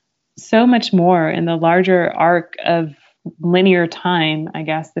so much more in the larger arc of linear time, I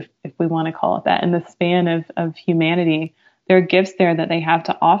guess, if we want to call it that, in the span of humanity. There are gifts there that they have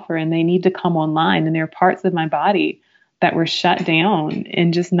to offer, and they need to come online. And there are parts of my body that were shut down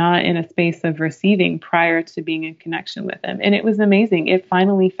and just not in a space of receiving prior to being in connection with them. And it was amazing. It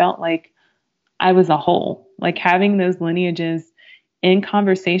finally felt like I was a whole, like having those lineages in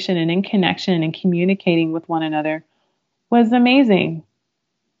conversation and in connection and communicating with one another was amazing.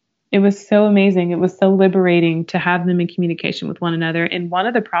 It was so amazing. It was so liberating to have them in communication with one another. And one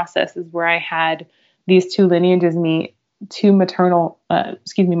of the processes where I had these two lineages meet, my maternal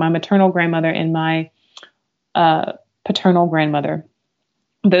grandmother and my paternal grandmother,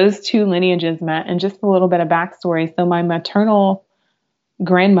 those two lineages met. And just a little bit of backstory. So my maternal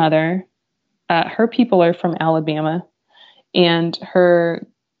grandmother, her people are from Alabama. And her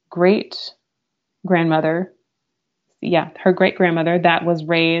great grandmother, her great grandmother that was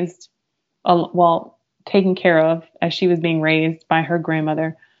raised, taken care of as she was being raised by her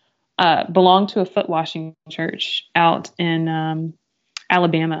grandmother, belonged to a foot washing church out in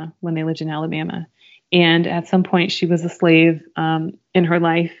Alabama when they lived in Alabama. And at some point she was a slave in her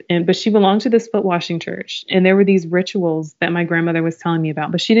life, but she belonged to this foot washing church. And there were these rituals that my grandmother was telling me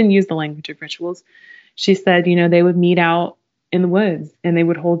about, but she didn't use the language of rituals. She said, they would meet out in the woods and they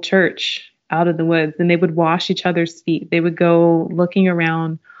would hold church out of the woods and they would wash each other's feet. They would go looking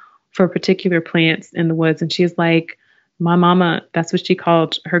around for particular plants in the woods. And she's like, my mama, that's what she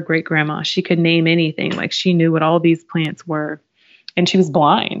called her great grandma. She could name anything. Like she knew what all these plants were. And she was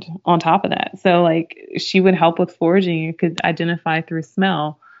blind on top of that. So like she would help with foraging and could identify through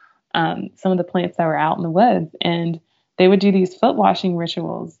smell some of the plants that were out in the woods. And they would do these foot washing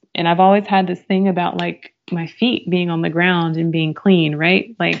rituals. And I've always had this thing about like my feet being on the ground and being clean,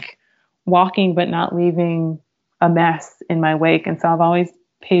 right? Like walking, but not leaving a mess in my wake. And so I've always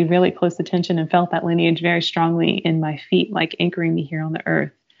paid really close attention and felt that lineage very strongly in my feet, like anchoring me here on the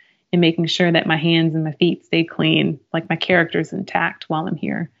earth and making sure that my hands and my feet stay clean, like my character's intact while I'm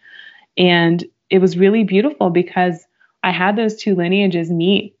here. And it was really beautiful because I had those two lineages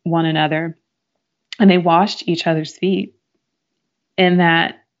meet one another and they washed each other's feet in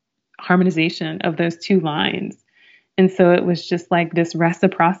that harmonization of those two lines. And so it was just like this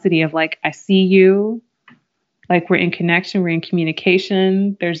reciprocity of like, I see you, like we're in connection, we're in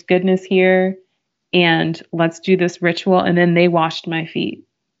communication, there's goodness here, and let's do this ritual. And then they washed my feet,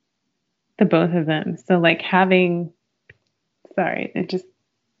 the both of them. So like having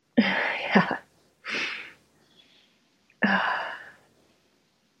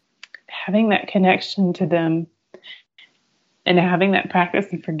having that connection to them and having that practice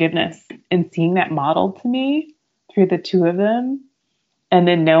of forgiveness and seeing that modeled to me through the two of them, and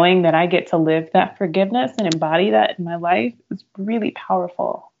then knowing that I get to live that forgiveness and embody that in my life is really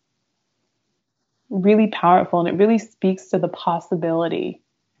powerful. Really powerful. And it really speaks to the possibility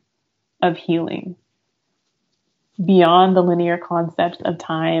of healing beyond the linear concept of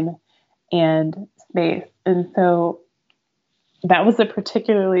time and space. And so that was a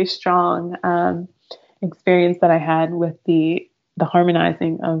particularly strong experience that I had with the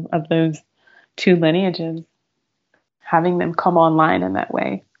harmonizing of those two lineages, having them come online in that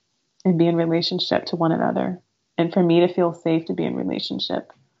way and be in relationship to one another. And for me to feel safe to be in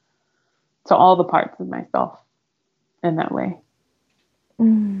relationship to all the parts of myself in that way.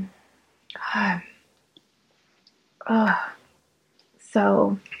 Mm. God. Oh,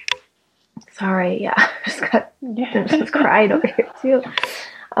 so sorry. Yeah. Just cried over here too.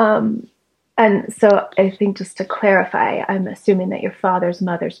 And so I think just to clarify, I'm assuming that your father's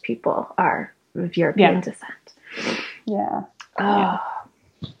mother's people are of European descent. Yeah. Oh,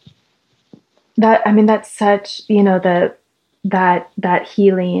 that's such, that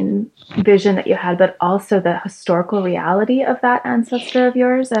healing vision that you had, but also the historical reality of that ancestor of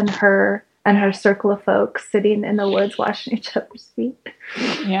yours and her circle of folks sitting in the woods washing each other's feet.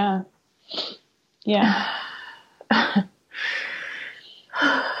 Yeah. Yeah.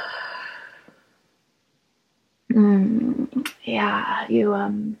 Yeah, you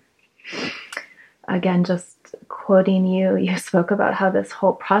again, just quoting you spoke about how this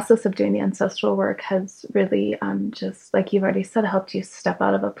whole process of doing the ancestral work has really just like you've already said, helped you step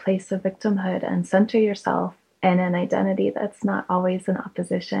out of a place of victimhood and center yourself in an identity that's not always in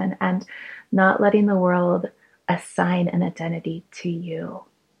opposition, and not letting the world assign an identity to you.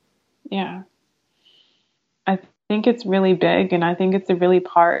 Yeah. I think it's really big, and I think it's a really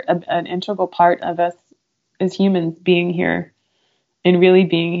an integral part of us as humans being here and really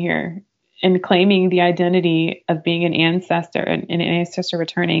being here and claiming the identity of being an ancestor and an ancestor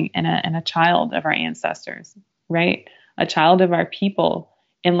returning and a child of our ancestors, right? A child of our people,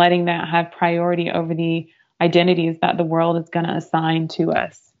 and letting that have priority over the identities that the world is going to assign to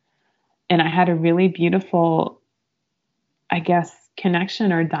us. And I had a really beautiful, I guess,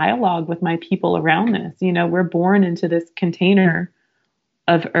 connection or dialogue with my people around this. We're born into this container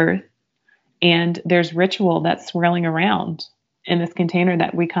of earth, and there's ritual that's swirling around in this container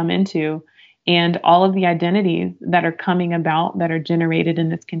that we come into. And all of the identities that are coming about, that are generated in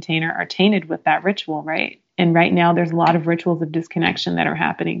this container, are tainted with that ritual, right? And right now there's a lot of rituals of disconnection that are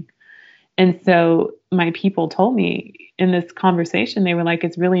happening. And so my people told me in this conversation, they were like,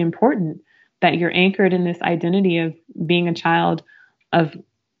 it's really important that you're anchored in this identity of being a child of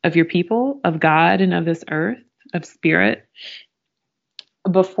your people, of God and of this earth, of spirit,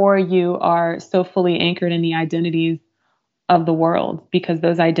 before you are so fully anchored in the identities of the world, because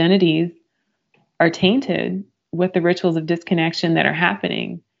those identities are tainted with the rituals of disconnection that are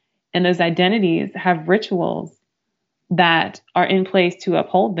happening. And those identities have rituals that are in place to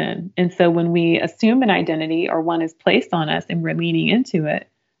uphold them. And so when we assume an identity or one is placed on us and we're leaning into it,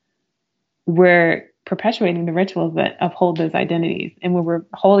 we're perpetuating the rituals that uphold those identities. And when we're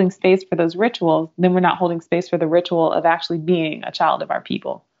holding space for those rituals, then we're not holding space for the ritual of actually being a child of our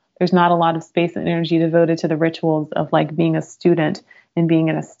people. There's not a lot of space and energy devoted to the rituals of like being a student and being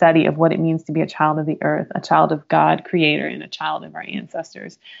in a study of what it means to be a child of the earth, a child of God, creator, and a child of our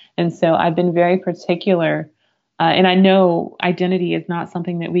ancestors. And so I've been very particular. And I know identity is not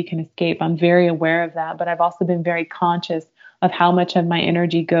something that we can escape. I'm very aware of that. But I've also been very conscious of how much of my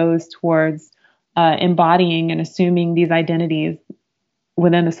energy goes towards embodying and assuming these identities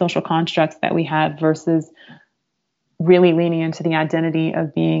within the social constructs that we have versus really leaning into the identity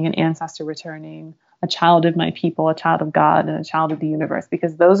of being an ancestor returning, a child of my people, a child of God, and a child of the universe,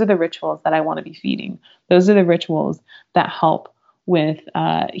 because those are the rituals that I want to be feeding. Those are the rituals that help with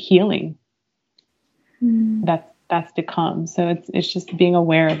healing. That's to come. So it's just being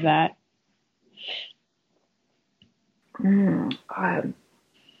aware of that.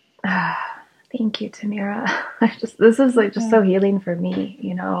 Thank you, Tamira. This is like just so healing for me,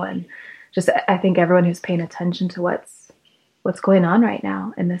 and just I think everyone who's paying attention to what's going on right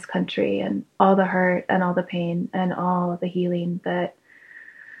now in this country and all the hurt and all the pain and all the healing that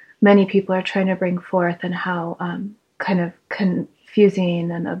many people are trying to bring forth, and how kind of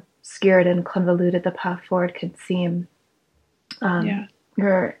confusing and obscured and convoluted the path forward could seem.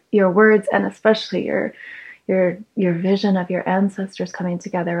 Your words, and especially your vision of your ancestors coming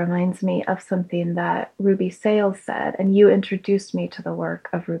together, reminds me of something that Ruby Sales said, and you introduced me to the work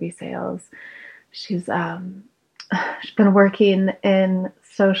of Ruby Sales. She's been working in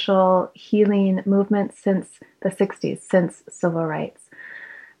social healing movements since the 60s, since civil rights.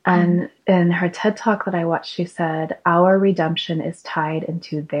 And in her TED Talk that I watched, she said, our redemption is tied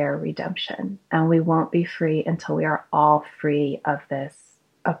into their redemption, and we won't be free until we are all free of this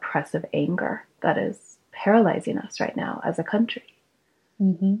oppressive anger that is paralyzing us right now as a country.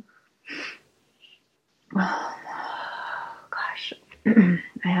 Oh, gosh.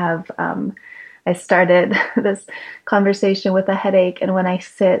 I started this conversation with a headache, and when I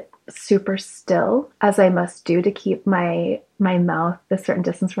sit super still, as I must do to keep my mouth a certain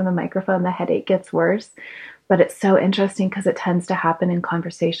distance from the microphone, the headache gets worse. But it's so interesting because it tends to happen in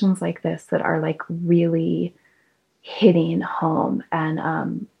conversations like this that are like really hitting home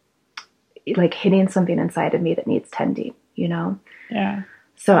and like hitting something inside of me that needs tending, Yeah.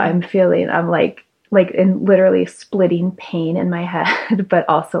 So I'm like in literally splitting pain in my head, but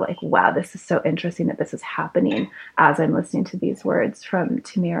also like, wow, this is so interesting that this is happening as I'm listening to these words from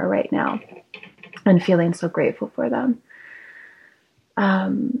Tamira right now, and feeling so grateful for them.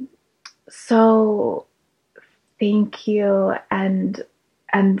 So thank you. And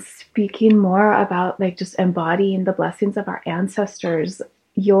speaking more about like just embodying the blessings of our ancestors,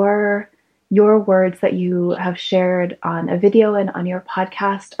 your words that you have shared on a video and on your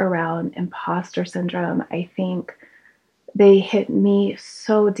podcast around imposter syndrome, I think they hit me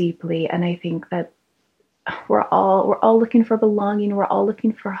so deeply. And I think that we're all looking for belonging. We're all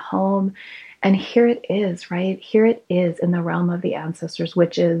looking for home. And here it is, right? Here it is in the realm of the ancestors,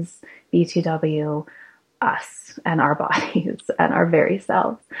 which is BTW, us and our bodies and our very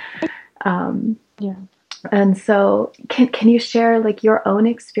selves. And so can you share like your own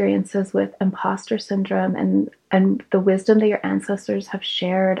experiences with imposter syndrome and the wisdom that your ancestors have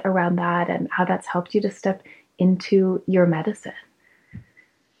shared around that, and how that's helped you to step into your medicine?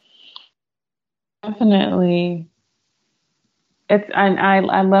 Definitely. I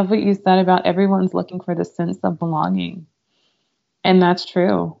love what you said about everyone's looking for the sense of belonging. And that's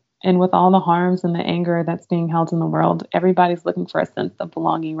true. And with all the harms and the anger that's being held in the world, everybody's looking for a sense of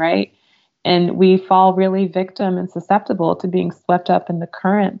belonging, right? And we fall really victim and susceptible to being swept up in the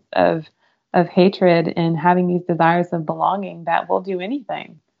currents of hatred and having these desires of belonging that will do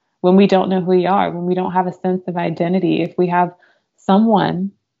anything when we don't know who we are, when we don't have a sense of identity. If we have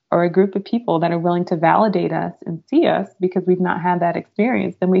someone or a group of people that are willing to validate us and see us because we've not had that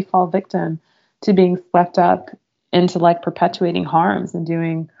experience, then we fall victim to being swept up into like perpetuating harms and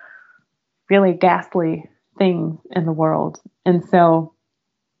doing really ghastly things in the world. And so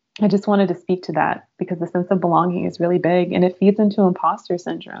I just wanted to speak to that because the sense of belonging is really big, and it feeds into imposter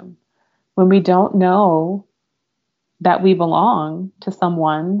syndrome. When we don't know that we belong to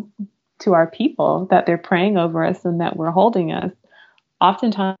someone, to our people, that they're praying over us and that we're holding us,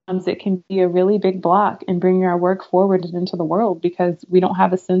 oftentimes it can be a really big block in bringing our work forward and into the world because we don't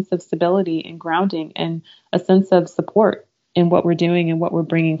have a sense of stability and grounding and a sense of support in what we're doing and what we're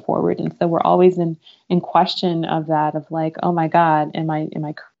bringing forward. And so we're always in question of that, of like, oh my God, am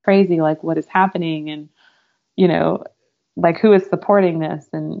I crazy? Like, what is happening? And, you know, like, who is supporting this?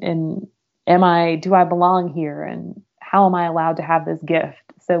 And do I belong here? And how am I allowed to have this gift?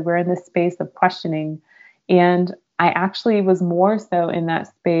 So we're in this space of questioning. And I actually was more so in that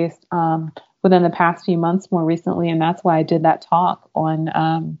space within the past few months more recently. And that's why I did that talk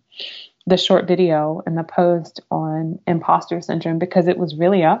on the short video and the post on imposter syndrome, because it was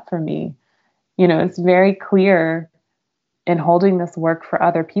really up for me. You know, it's very clear in holding this work for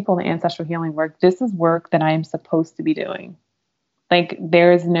other people, the ancestral healing work. This is work that I am supposed to be doing. Like,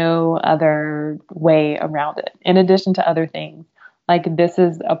 there's no other way around it, in addition to other things. Like, this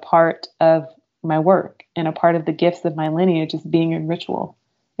is a part of my work and a part of the gifts of my lineage is being in ritual,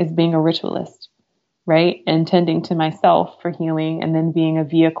 is being a ritualist, right? And tending to myself for healing, and then being a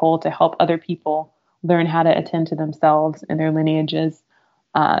vehicle to help other people learn how to attend to themselves and their lineages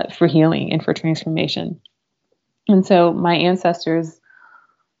for healing and for transformation. And so my ancestors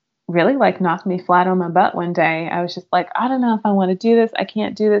really like knocked me flat on my butt one day. I was just like, I don't know if I want to do this. I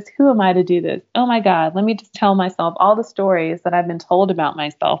can't do this. Who am I to do this? Oh my God, let me just tell myself all the stories that I've been told about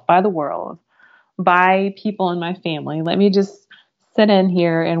myself by the world, by people in my family. Let me just sit in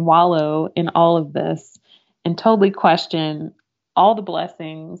here and wallow in all of this and totally question all the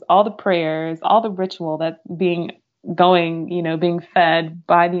blessings, all the prayers, all the ritual that's being fed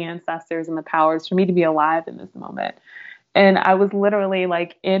by the ancestors and the powers for me to be alive in this moment. And I was literally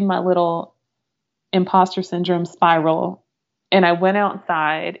like in my little imposter syndrome spiral. And I went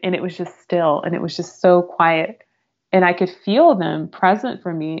outside and it was just still and it was just so quiet. And I could feel them present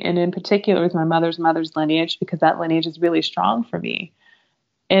for me. And in particular, it was my mother's lineage, because that lineage is really strong for me.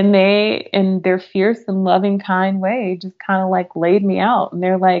 And they, in their fierce and loving, kind way, just kind of like laid me out. And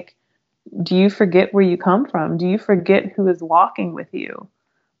they're like, do you forget where you come from? Do you forget who is walking with you?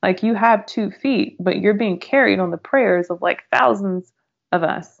 Like, you have 2 feet, but you're being carried on the prayers of like thousands of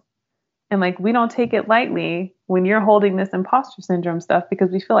us. And like, we don't take it lightly when you're holding this imposter syndrome stuff, because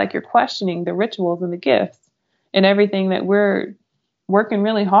we feel like you're questioning the rituals and the gifts and everything that we're working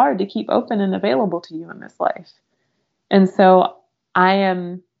really hard to keep open and available to you in this life. And so I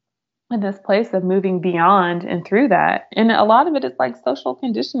am in this place of moving beyond and through that. And a lot of it is like social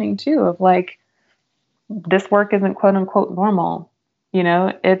conditioning too, of like, this work isn't quote unquote normal. You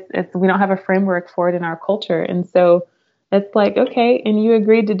know, it's we don't have a framework for it in our culture. And so it's like, okay, and you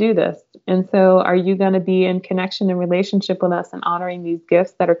agreed to do this. And so are you going to be in connection and relationship with us and honoring these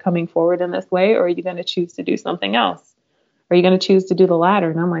gifts that are coming forward in this way? Or are you going to choose to do something else? Are you going to choose to do the latter?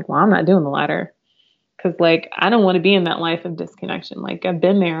 And I'm like, well, I'm not doing the latter, because like, I don't want to be in that life of disconnection. Like, I've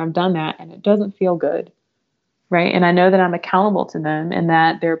been there, I've done that, and it doesn't feel good. Right. And I know that I'm accountable to them, and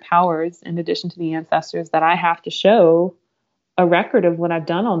that their powers, in addition to the ancestors, that I have to show a record of what I've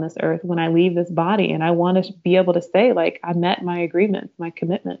done on this earth when I leave this body. And I want to be able to say, like, I met my agreements, my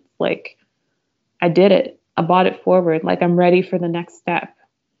commitments. Like, I did it. I brought it forward. Like, I'm ready for the next step.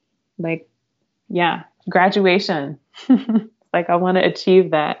 Like, yeah, graduation. Like, I want to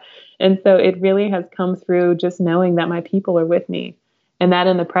achieve that. And so it really has come through just knowing that my people are with me, and that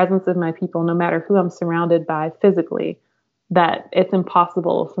in the presence of my people, no matter who I'm surrounded by physically, that it's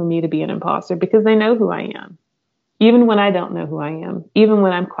impossible for me to be an imposter, because they know who I am. Even when I don't know who I am, even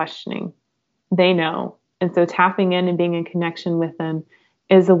when I'm questioning, they know. And so tapping in and being in connection with them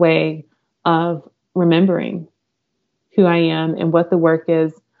is a way of remembering who I am and what the work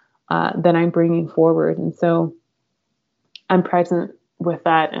is that I'm bringing forward. And so I'm present with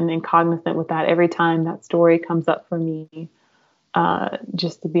that and cognizant with that every time that story comes up for me,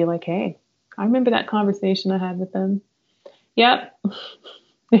 just to be like, hey, I remember that conversation I had with them. Yep.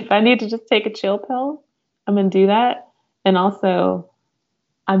 If I need to just take a chill pill, I'm going to do that. And also,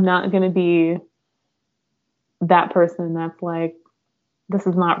 I'm not going to be that person that's like, this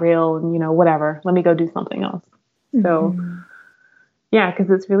is not real and, you know, whatever, let me go do something else. Mm-hmm. So, yeah,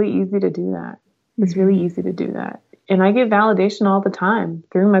 because it's really easy to do that. It's really easy to do that. And I get validation all the time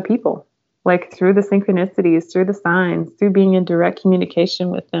through my people, like through the synchronicities, through the signs, through being in direct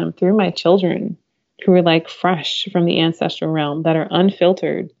communication with them, through my children who are like fresh from the ancestral realm, that are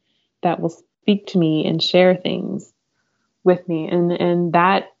unfiltered, that will speak to me and share things with me. And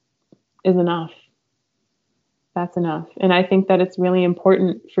that is enough. That's enough. And I think that it's really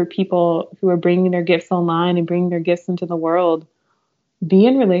important for people who are bringing their gifts online and bringing their gifts into the world, be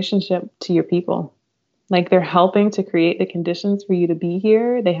in relationship to your people. Like, they're helping to create the conditions for you to be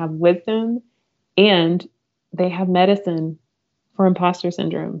here. They have wisdom and they have medicine for imposter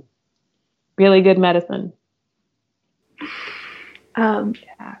syndrome. Really good medicine.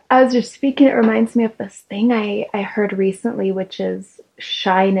 As you're speaking, it reminds me of this thing I heard recently, which is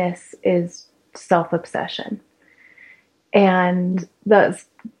shyness is self-obsession. And that's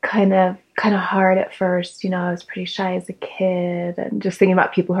kind of hard at first. I was pretty shy as a kid, and just thinking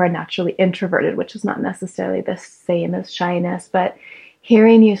about people who are naturally introverted, which is not necessarily the same as shyness. But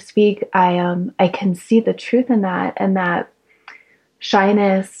hearing you speak, I can see the truth in that, and that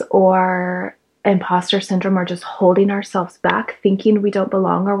shyness or imposter syndrome or just holding ourselves back, thinking we don't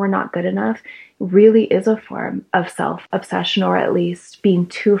belong or we're not good enough, really is a form of self-obsession, or at least being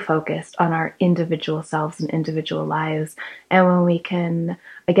too focused on our individual selves and individual lives. And when we can,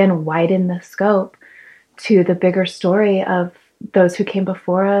 again, widen the scope to the bigger story of those who came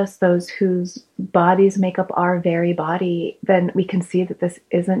before us, those whose bodies make up our very body, then we can see that this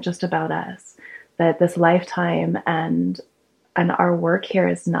isn't just about us, that this lifetime and our work here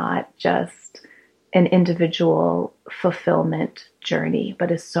is not just an individual fulfillment journey,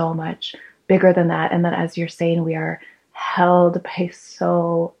 but is so much bigger than that. And that, as you're saying, we are held by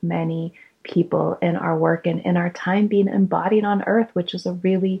so many people in our work and in our time being embodied on earth, which is a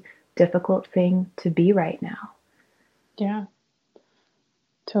really difficult thing to be right now. Yeah,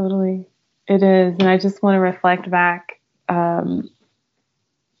 totally. It is. And I just want to reflect back. I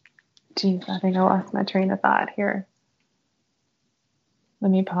think I lost my train of thought here. Let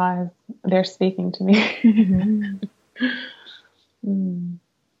me pause. They're speaking to me.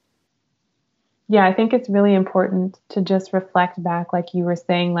 Yeah, I think it's really important to just reflect back, like you were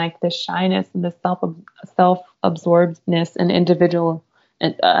saying, like the shyness and the self-absorbedness and individual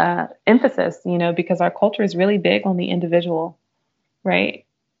emphasis, because our culture is really big on the individual, right?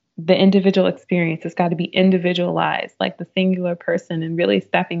 The individual experience has got to be individualized, like the singular person, and really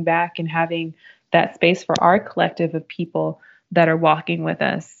stepping back and having that space for our collective of people that are walking with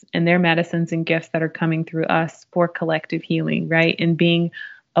us and their medicines and gifts that are coming through us for collective healing, right? And being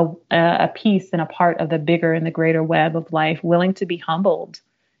a piece and a part of the bigger and the greater web of life, willing to be humbled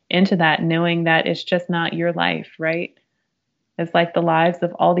into that, knowing that it's just not your life, right? It's like the lives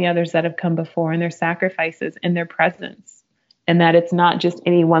of all the others that have come before and their sacrifices and their presence, and that it's not just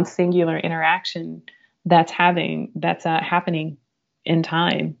any one singular interaction that's happening in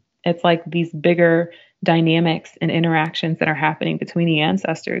time. It's like these bigger dynamics and interactions that are happening between the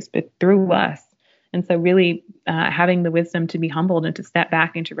ancestors, but through us. And so really having the wisdom to be humbled and to step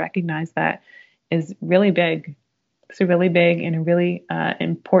back and to recognize that is really big. It's a really big and a really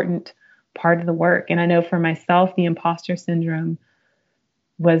important part of the work. And I know for myself, the imposter syndrome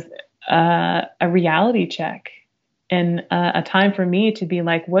was a reality check and a time for me to be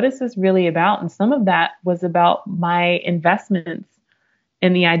like, what is this really about? And some of that was about my investments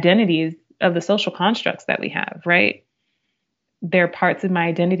in the identities of the social constructs that we have, right? There are parts of my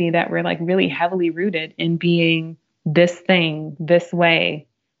identity that were like really heavily rooted in being this thing, this way,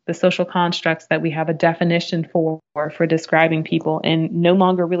 the social constructs that we have a definition for describing people, and no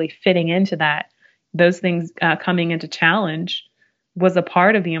longer really fitting into that. Those things coming into challenge was a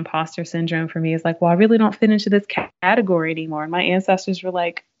part of the imposter syndrome for me. It's like, well, I really don't fit into this category anymore. And my ancestors were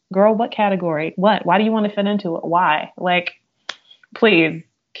like, girl, what category? What? Why do you want to fit into it? Why? Like, please,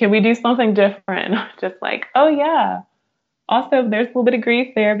 can we do something different? Just like, oh yeah. Also, there's a little bit of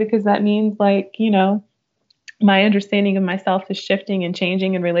grief there because that means like, my understanding of myself is shifting and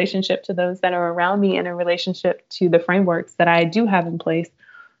changing in relationship to those that are around me and in relationship to the frameworks that I do have in place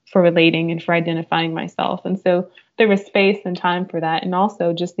for relating and for identifying myself. And so there was space and time for that. And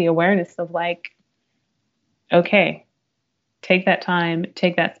also just the awareness of like, okay, take that time,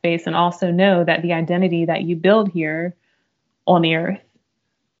 take that space, and also know that the identity that you build here on the earth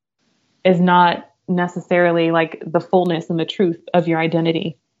is not necessarily like the fullness and the truth of your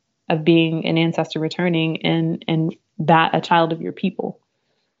identity of being an ancestor returning and that a child of your people.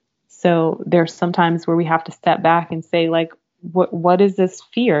 So there's sometimes where we have to step back and say like, what is this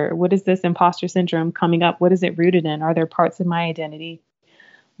fear? What is this imposter syndrome coming up? What is it rooted in? Are there parts of my identity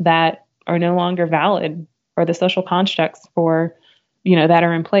that are no longer valid, or the social constructs for, that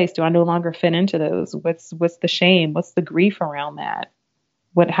are in place? Do I no longer fit into those? What's the shame? What's the grief around that?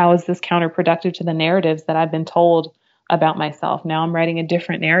 How is this counterproductive to the narratives that I've been told about myself? Now I'm writing a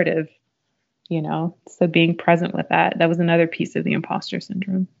different narrative, so being present with that was another piece of the imposter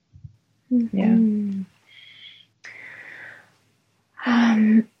syndrome. Mm-hmm. Yeah.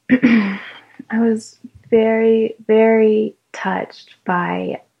 I was very, very touched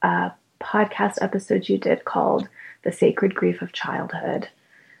by a podcast episode you did called The Sacred Grief of Childhood.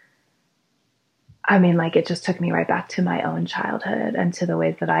 I mean, like, it just took me right back to my own childhood and to the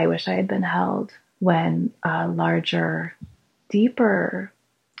ways that I wish I had been held when a larger, deeper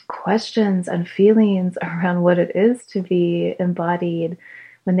questions and feelings around what it is to be embodied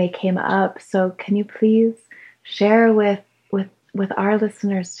when they came up. So can you please share with our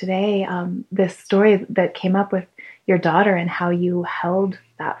listeners today this story that came up with your daughter and how you held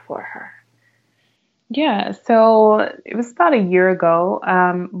that for her? Yeah, so it was about a year ago.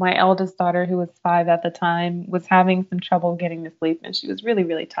 My eldest daughter, who was 5 at the time, was having some trouble getting to sleep, and she was really,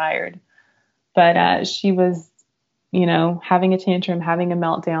 really tired. But she was, having a tantrum, having a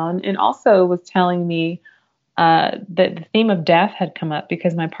meltdown, and also was telling me that the theme of death had come up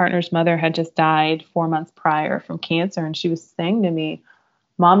because my partner's mother had just died 4 months prior from cancer, and she was saying to me,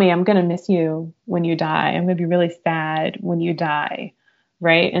 "Mommy, I'm going to miss you when you die. I'm going to be really sad when you die."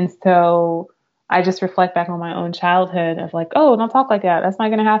 Right. And so I just reflect back on my own childhood of like, oh, don't talk like that. That's not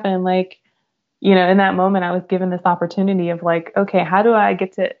going to happen. Like, in that moment, I was given this opportunity of like, okay, how do I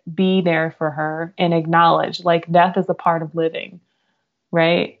get to be there for her and acknowledge like death is a part of living,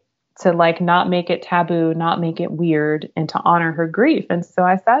 right? To like not make it taboo, not make it weird, and to honor her grief. And so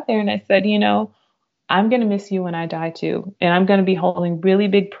I sat there and I said, I'm going to miss you when I die too. And I'm going to be holding really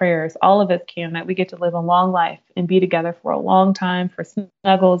big prayers. All of us can, that we get to live a long life and be together for a long time, for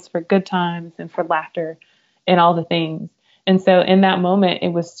snuggles, for good times, and for laughter and all the things. And so in that moment,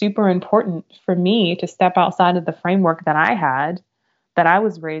 it was super important for me to step outside of the framework that I had, that I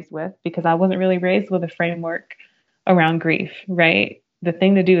was raised with, because I wasn't really raised with a framework around grief, right? The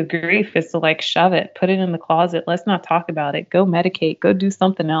thing to do with grief is to like shove it, put it in the closet. Let's not talk about it. Go medicate, go do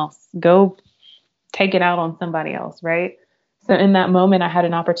something else, go take it out on somebody else, right? So in that moment, I had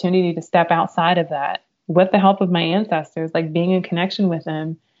an opportunity to step outside of that with the help of my ancestors, like being in connection with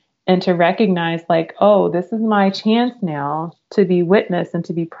them, and to recognize like, oh, this is my chance now to be witness and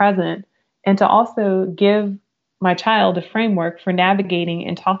to be present, and to also give my child a framework for navigating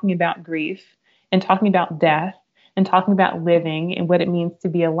and talking about grief and talking about death and talking about living and what it means to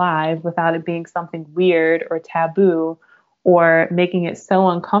be alive without it being something weird or taboo or making it so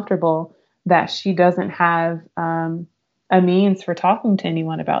uncomfortable that she doesn't have a means for talking to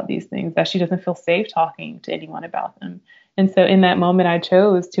anyone about these things, that she doesn't feel safe talking to anyone about them. And so in that moment, I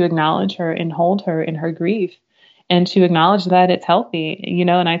chose to acknowledge her and hold her in her grief and to acknowledge that it's healthy,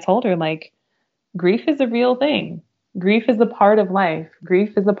 and I told her like, grief is a real thing. Grief is a part of life.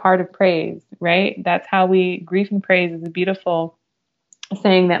 Grief is a part of praise, right? That's how grief and praise is a beautiful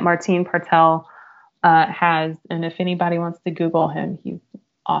saying that Martin Partel has. And if anybody wants to Google him, he's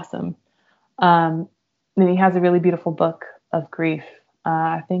awesome. And he has a really beautiful book of grief.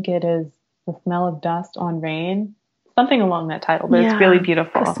 I think it is The Smell of Dust on Rain, something along that title, but it's really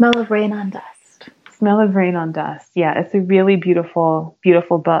beautiful. The Smell of Rain on Dust. Smell of Rain on Dust. Yeah, it's a really beautiful,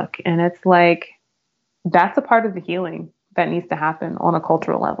 beautiful book. And it's like, that's a part of the healing that needs to happen on a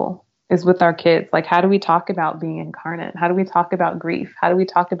cultural level, is with our kids. Like, how do we talk about being incarnate? How do we talk about grief? How do we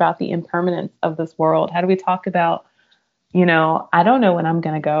talk about the impermanence of this world? How do we talk about, I don't know when I'm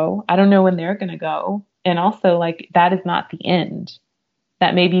going to go. I don't know when they're going to go. And also, like, that is not the end.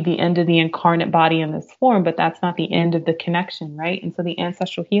 That may be the end of the incarnate body in this form, but that's not the end of the connection, right? And so the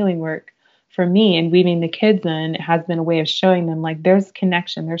ancestral healing work for me and weaving the kids in has been a way of showing them, like, there's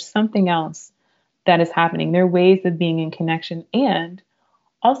connection. There's something else that is happening. There are ways of being in connection. And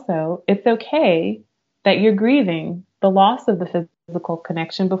also, it's okay that you're grieving the loss of the physical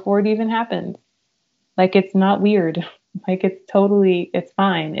connection before it even happens. Like, it's not weird. Like, it's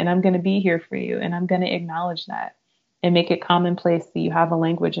fine. And I'm going to be here for you. And I'm going to acknowledge that and make it commonplace so you have a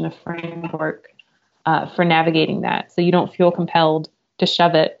language and a framework for navigating that. So you don't feel compelled to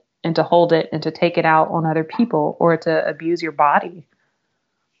shove it and to hold it and to take it out on other people or to abuse your body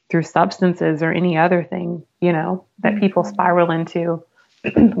through substances or any other thing, that people spiral into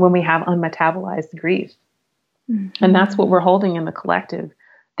when we have unmetabolized grief. Mm-hmm. And that's what we're holding in the collective.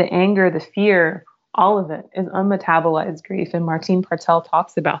 The anger, the fear, all of it is unmetabolized grief. And Martin Partel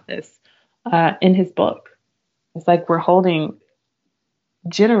talks about this in his book. It's like we're holding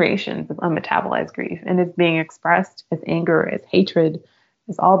generations of unmetabolized grief, and it's being expressed as anger, as hatred,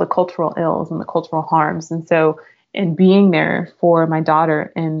 as all the cultural ills and the cultural harms. And so in being there for my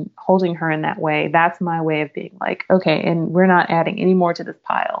daughter and holding her in that way, that's my way of being like, okay, and we're not adding any more to this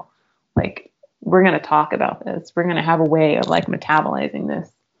pile. Like, we're going to talk about this. We're going to have a way of like metabolizing this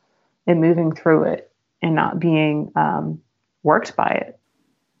and moving through it and not being worked by it.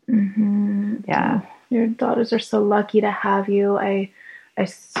 Mm-hmm. Yeah. Your daughters are so lucky to have you. I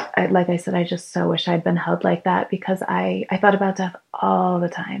like I said, I just so wish I'd been held like that, because I thought about death all the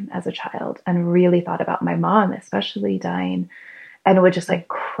time as a child and really thought about my mom, especially dying, and would just like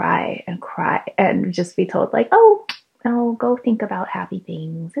cry and just be told like, oh, no, go think about happy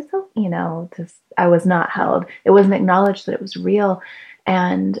things. It's so, just, I was not held. It wasn't acknowledged that it was real.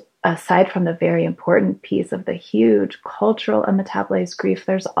 And aside from the very important piece of the huge cultural and metabolized grief,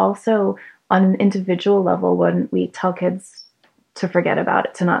 there's also on an individual level when we tell kids to forget about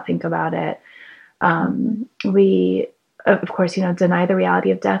it, to not think about it. We, of course, deny the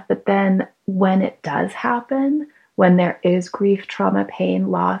reality of death. But then when it does happen, when there is grief, trauma,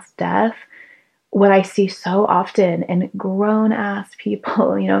 pain, loss, death, what I see so often in grown ass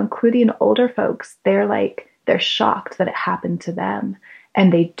people, including older folks, they're shocked that it happened to them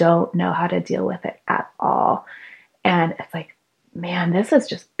and they don't know how to deal with it at all. And it's like, man, this is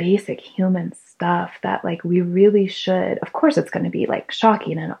just basic human stuff that we really should, of course it's going to be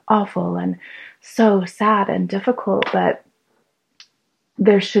shocking and awful and so sad and difficult, but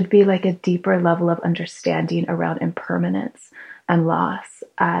there should be a deeper level of understanding around impermanence and loss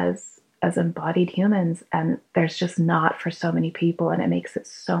as embodied humans. And there's just not for so many people. And it makes it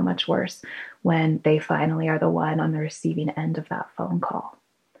so much worse when they finally are the one on the receiving end of that phone call.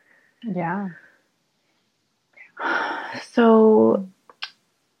 Yeah. So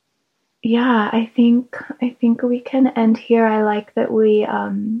yeah, I think we can end here. I like that we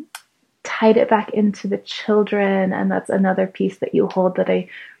tied it back into the children, and that's another piece that you hold that I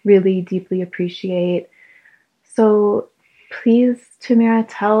really deeply appreciate. So please, Tamira,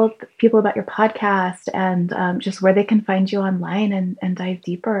 tell people about your podcast and just where they can find you online and dive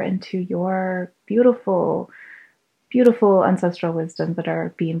deeper into your beautiful, beautiful ancestral wisdom that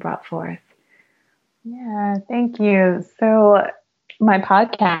are being brought forth. Yeah, thank you. So my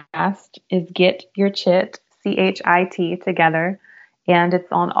podcast is Get Your Chit, CHIT together, and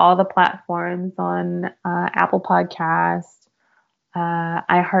it's on all the platforms on Apple Podcasts,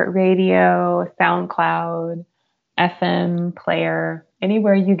 iHeartRadio, SoundCloud, FM player,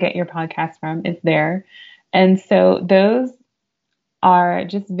 anywhere you get your podcast from is there. And so those are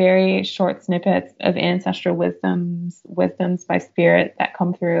just very short snippets of ancestral wisdoms by spirit that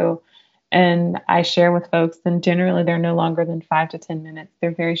come through and I share with folks. And generally they're no longer than 5 to 10 minutes.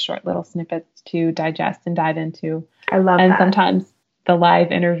 They're very short little snippets to digest and dive into. I love that. And sometimes the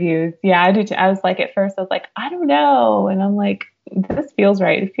live interviews. Yeah, I do too. I was at first I was I don't know. And I'm this feels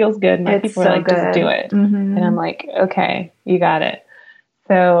right. It feels good. My people are good. Just do it. Mm-hmm. And I'm okay, you got it.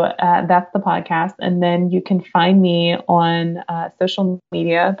 So that's the podcast. And then you can find me on social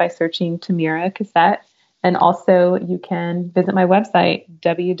media by searching Tamira Cousett. And also you can visit my website,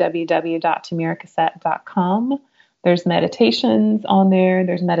 www.tamiracousett.com. There's meditations on there.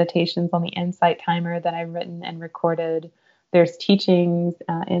 There's meditations on the Insight Timer that I've written and recorded. There's teachings,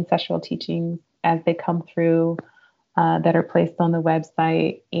 ancestral teachings as they come through that are placed on the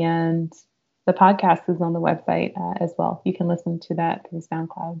website. And the podcast is on the website as well. You can listen to that through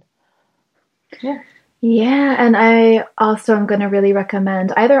SoundCloud. Yeah. Yeah. And I also am going to really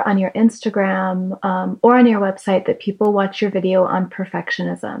recommend either on your Instagram or on your website that people watch your video on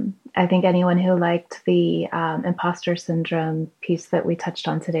perfectionism. I think anyone who liked the imposter syndrome piece that we touched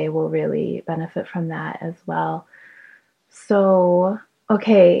on today will really benefit from that as well. So,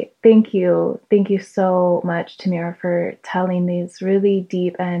 okay. Thank you. Thank you so much, Tamira, for telling these really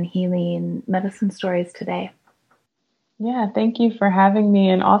deep and healing medicine stories today. Yeah, thank you for having me.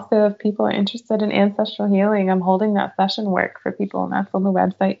 And also, if people are interested in ancestral healing, I'm holding that session work for people, and that's on the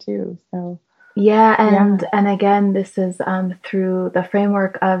website too. So yeah, and again, this is through the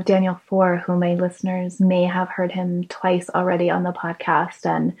framework of Daniel 4, who my listeners may have heard him twice already on the podcast,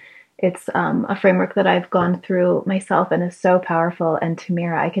 and it's a framework that I've gone through myself and is so powerful. And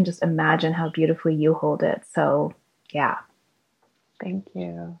Tamira, I can just imagine how beautifully you hold it. So yeah, thank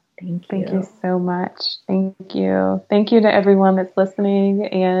you. Thank you so much. Thank you. Thank you to everyone that's listening,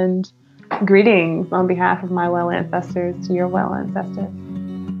 and greetings on behalf of my well ancestors to your well ancestors.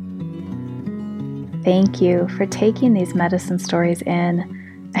 Thank you for taking these medicine stories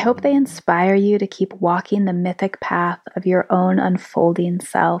in. I hope they inspire you to keep walking the mythic path of your own unfolding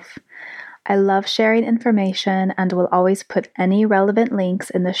self. I love sharing information and will always put any relevant links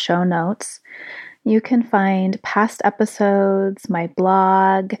in the show notes. You can find past episodes, my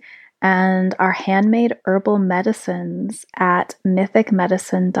blog, and our handmade herbal medicines at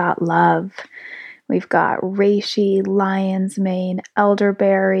mythicmedicine.love. We've got reishi, lion's mane,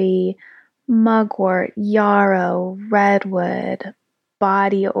 elderberry, mugwort, yarrow, redwood,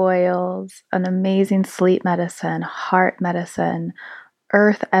 body oils, an amazing sleep medicine, heart medicine,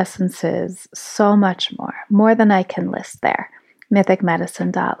 earth essences, so much more than I can list there.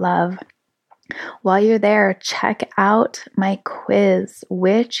 mythicmedicine.love. While you're there, check out my quiz,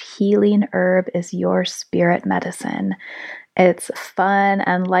 Which Healing Herb is Your Spirit Medicine? It's fun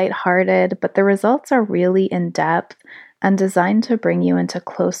and lighthearted, but the results are really in depth and designed to bring you into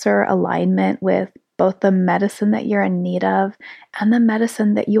closer alignment with both the medicine that you're in need of and the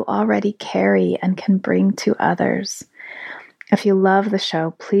medicine that you already carry and can bring to others. If you love the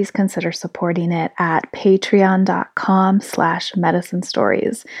show, please consider supporting it at patreon.com/medicine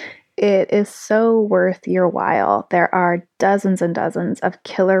stories. It is so worth your while. There are dozens and dozens of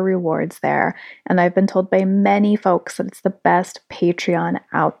killer rewards there, and I've been told by many folks that it's the best Patreon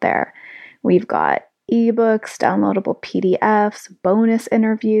out there. We've got ebooks, downloadable PDFs, bonus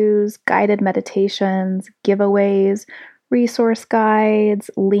interviews, guided meditations, giveaways, resource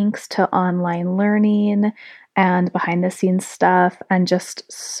guides, links to online learning, and behind the scenes stuff, and just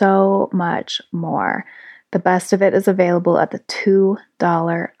so much more. The best of it is available at the $2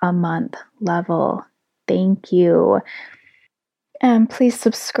 a month level. Thank you. And please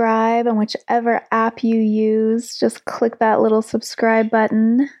subscribe on whichever app you use. Just click that little subscribe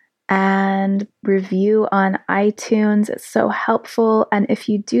button and review on iTunes. It's so helpful. And if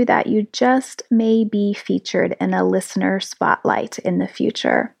you do that, you just may be featured in a listener spotlight in the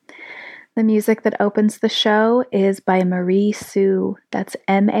future. The music that opens the show is by Marie Sioux. That's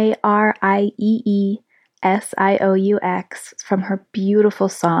MARIEESIOUX from her beautiful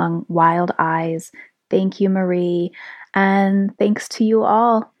song, Wild Eyes. Thank you, Marie. And thanks to you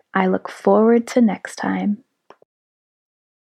all. I look forward to next time.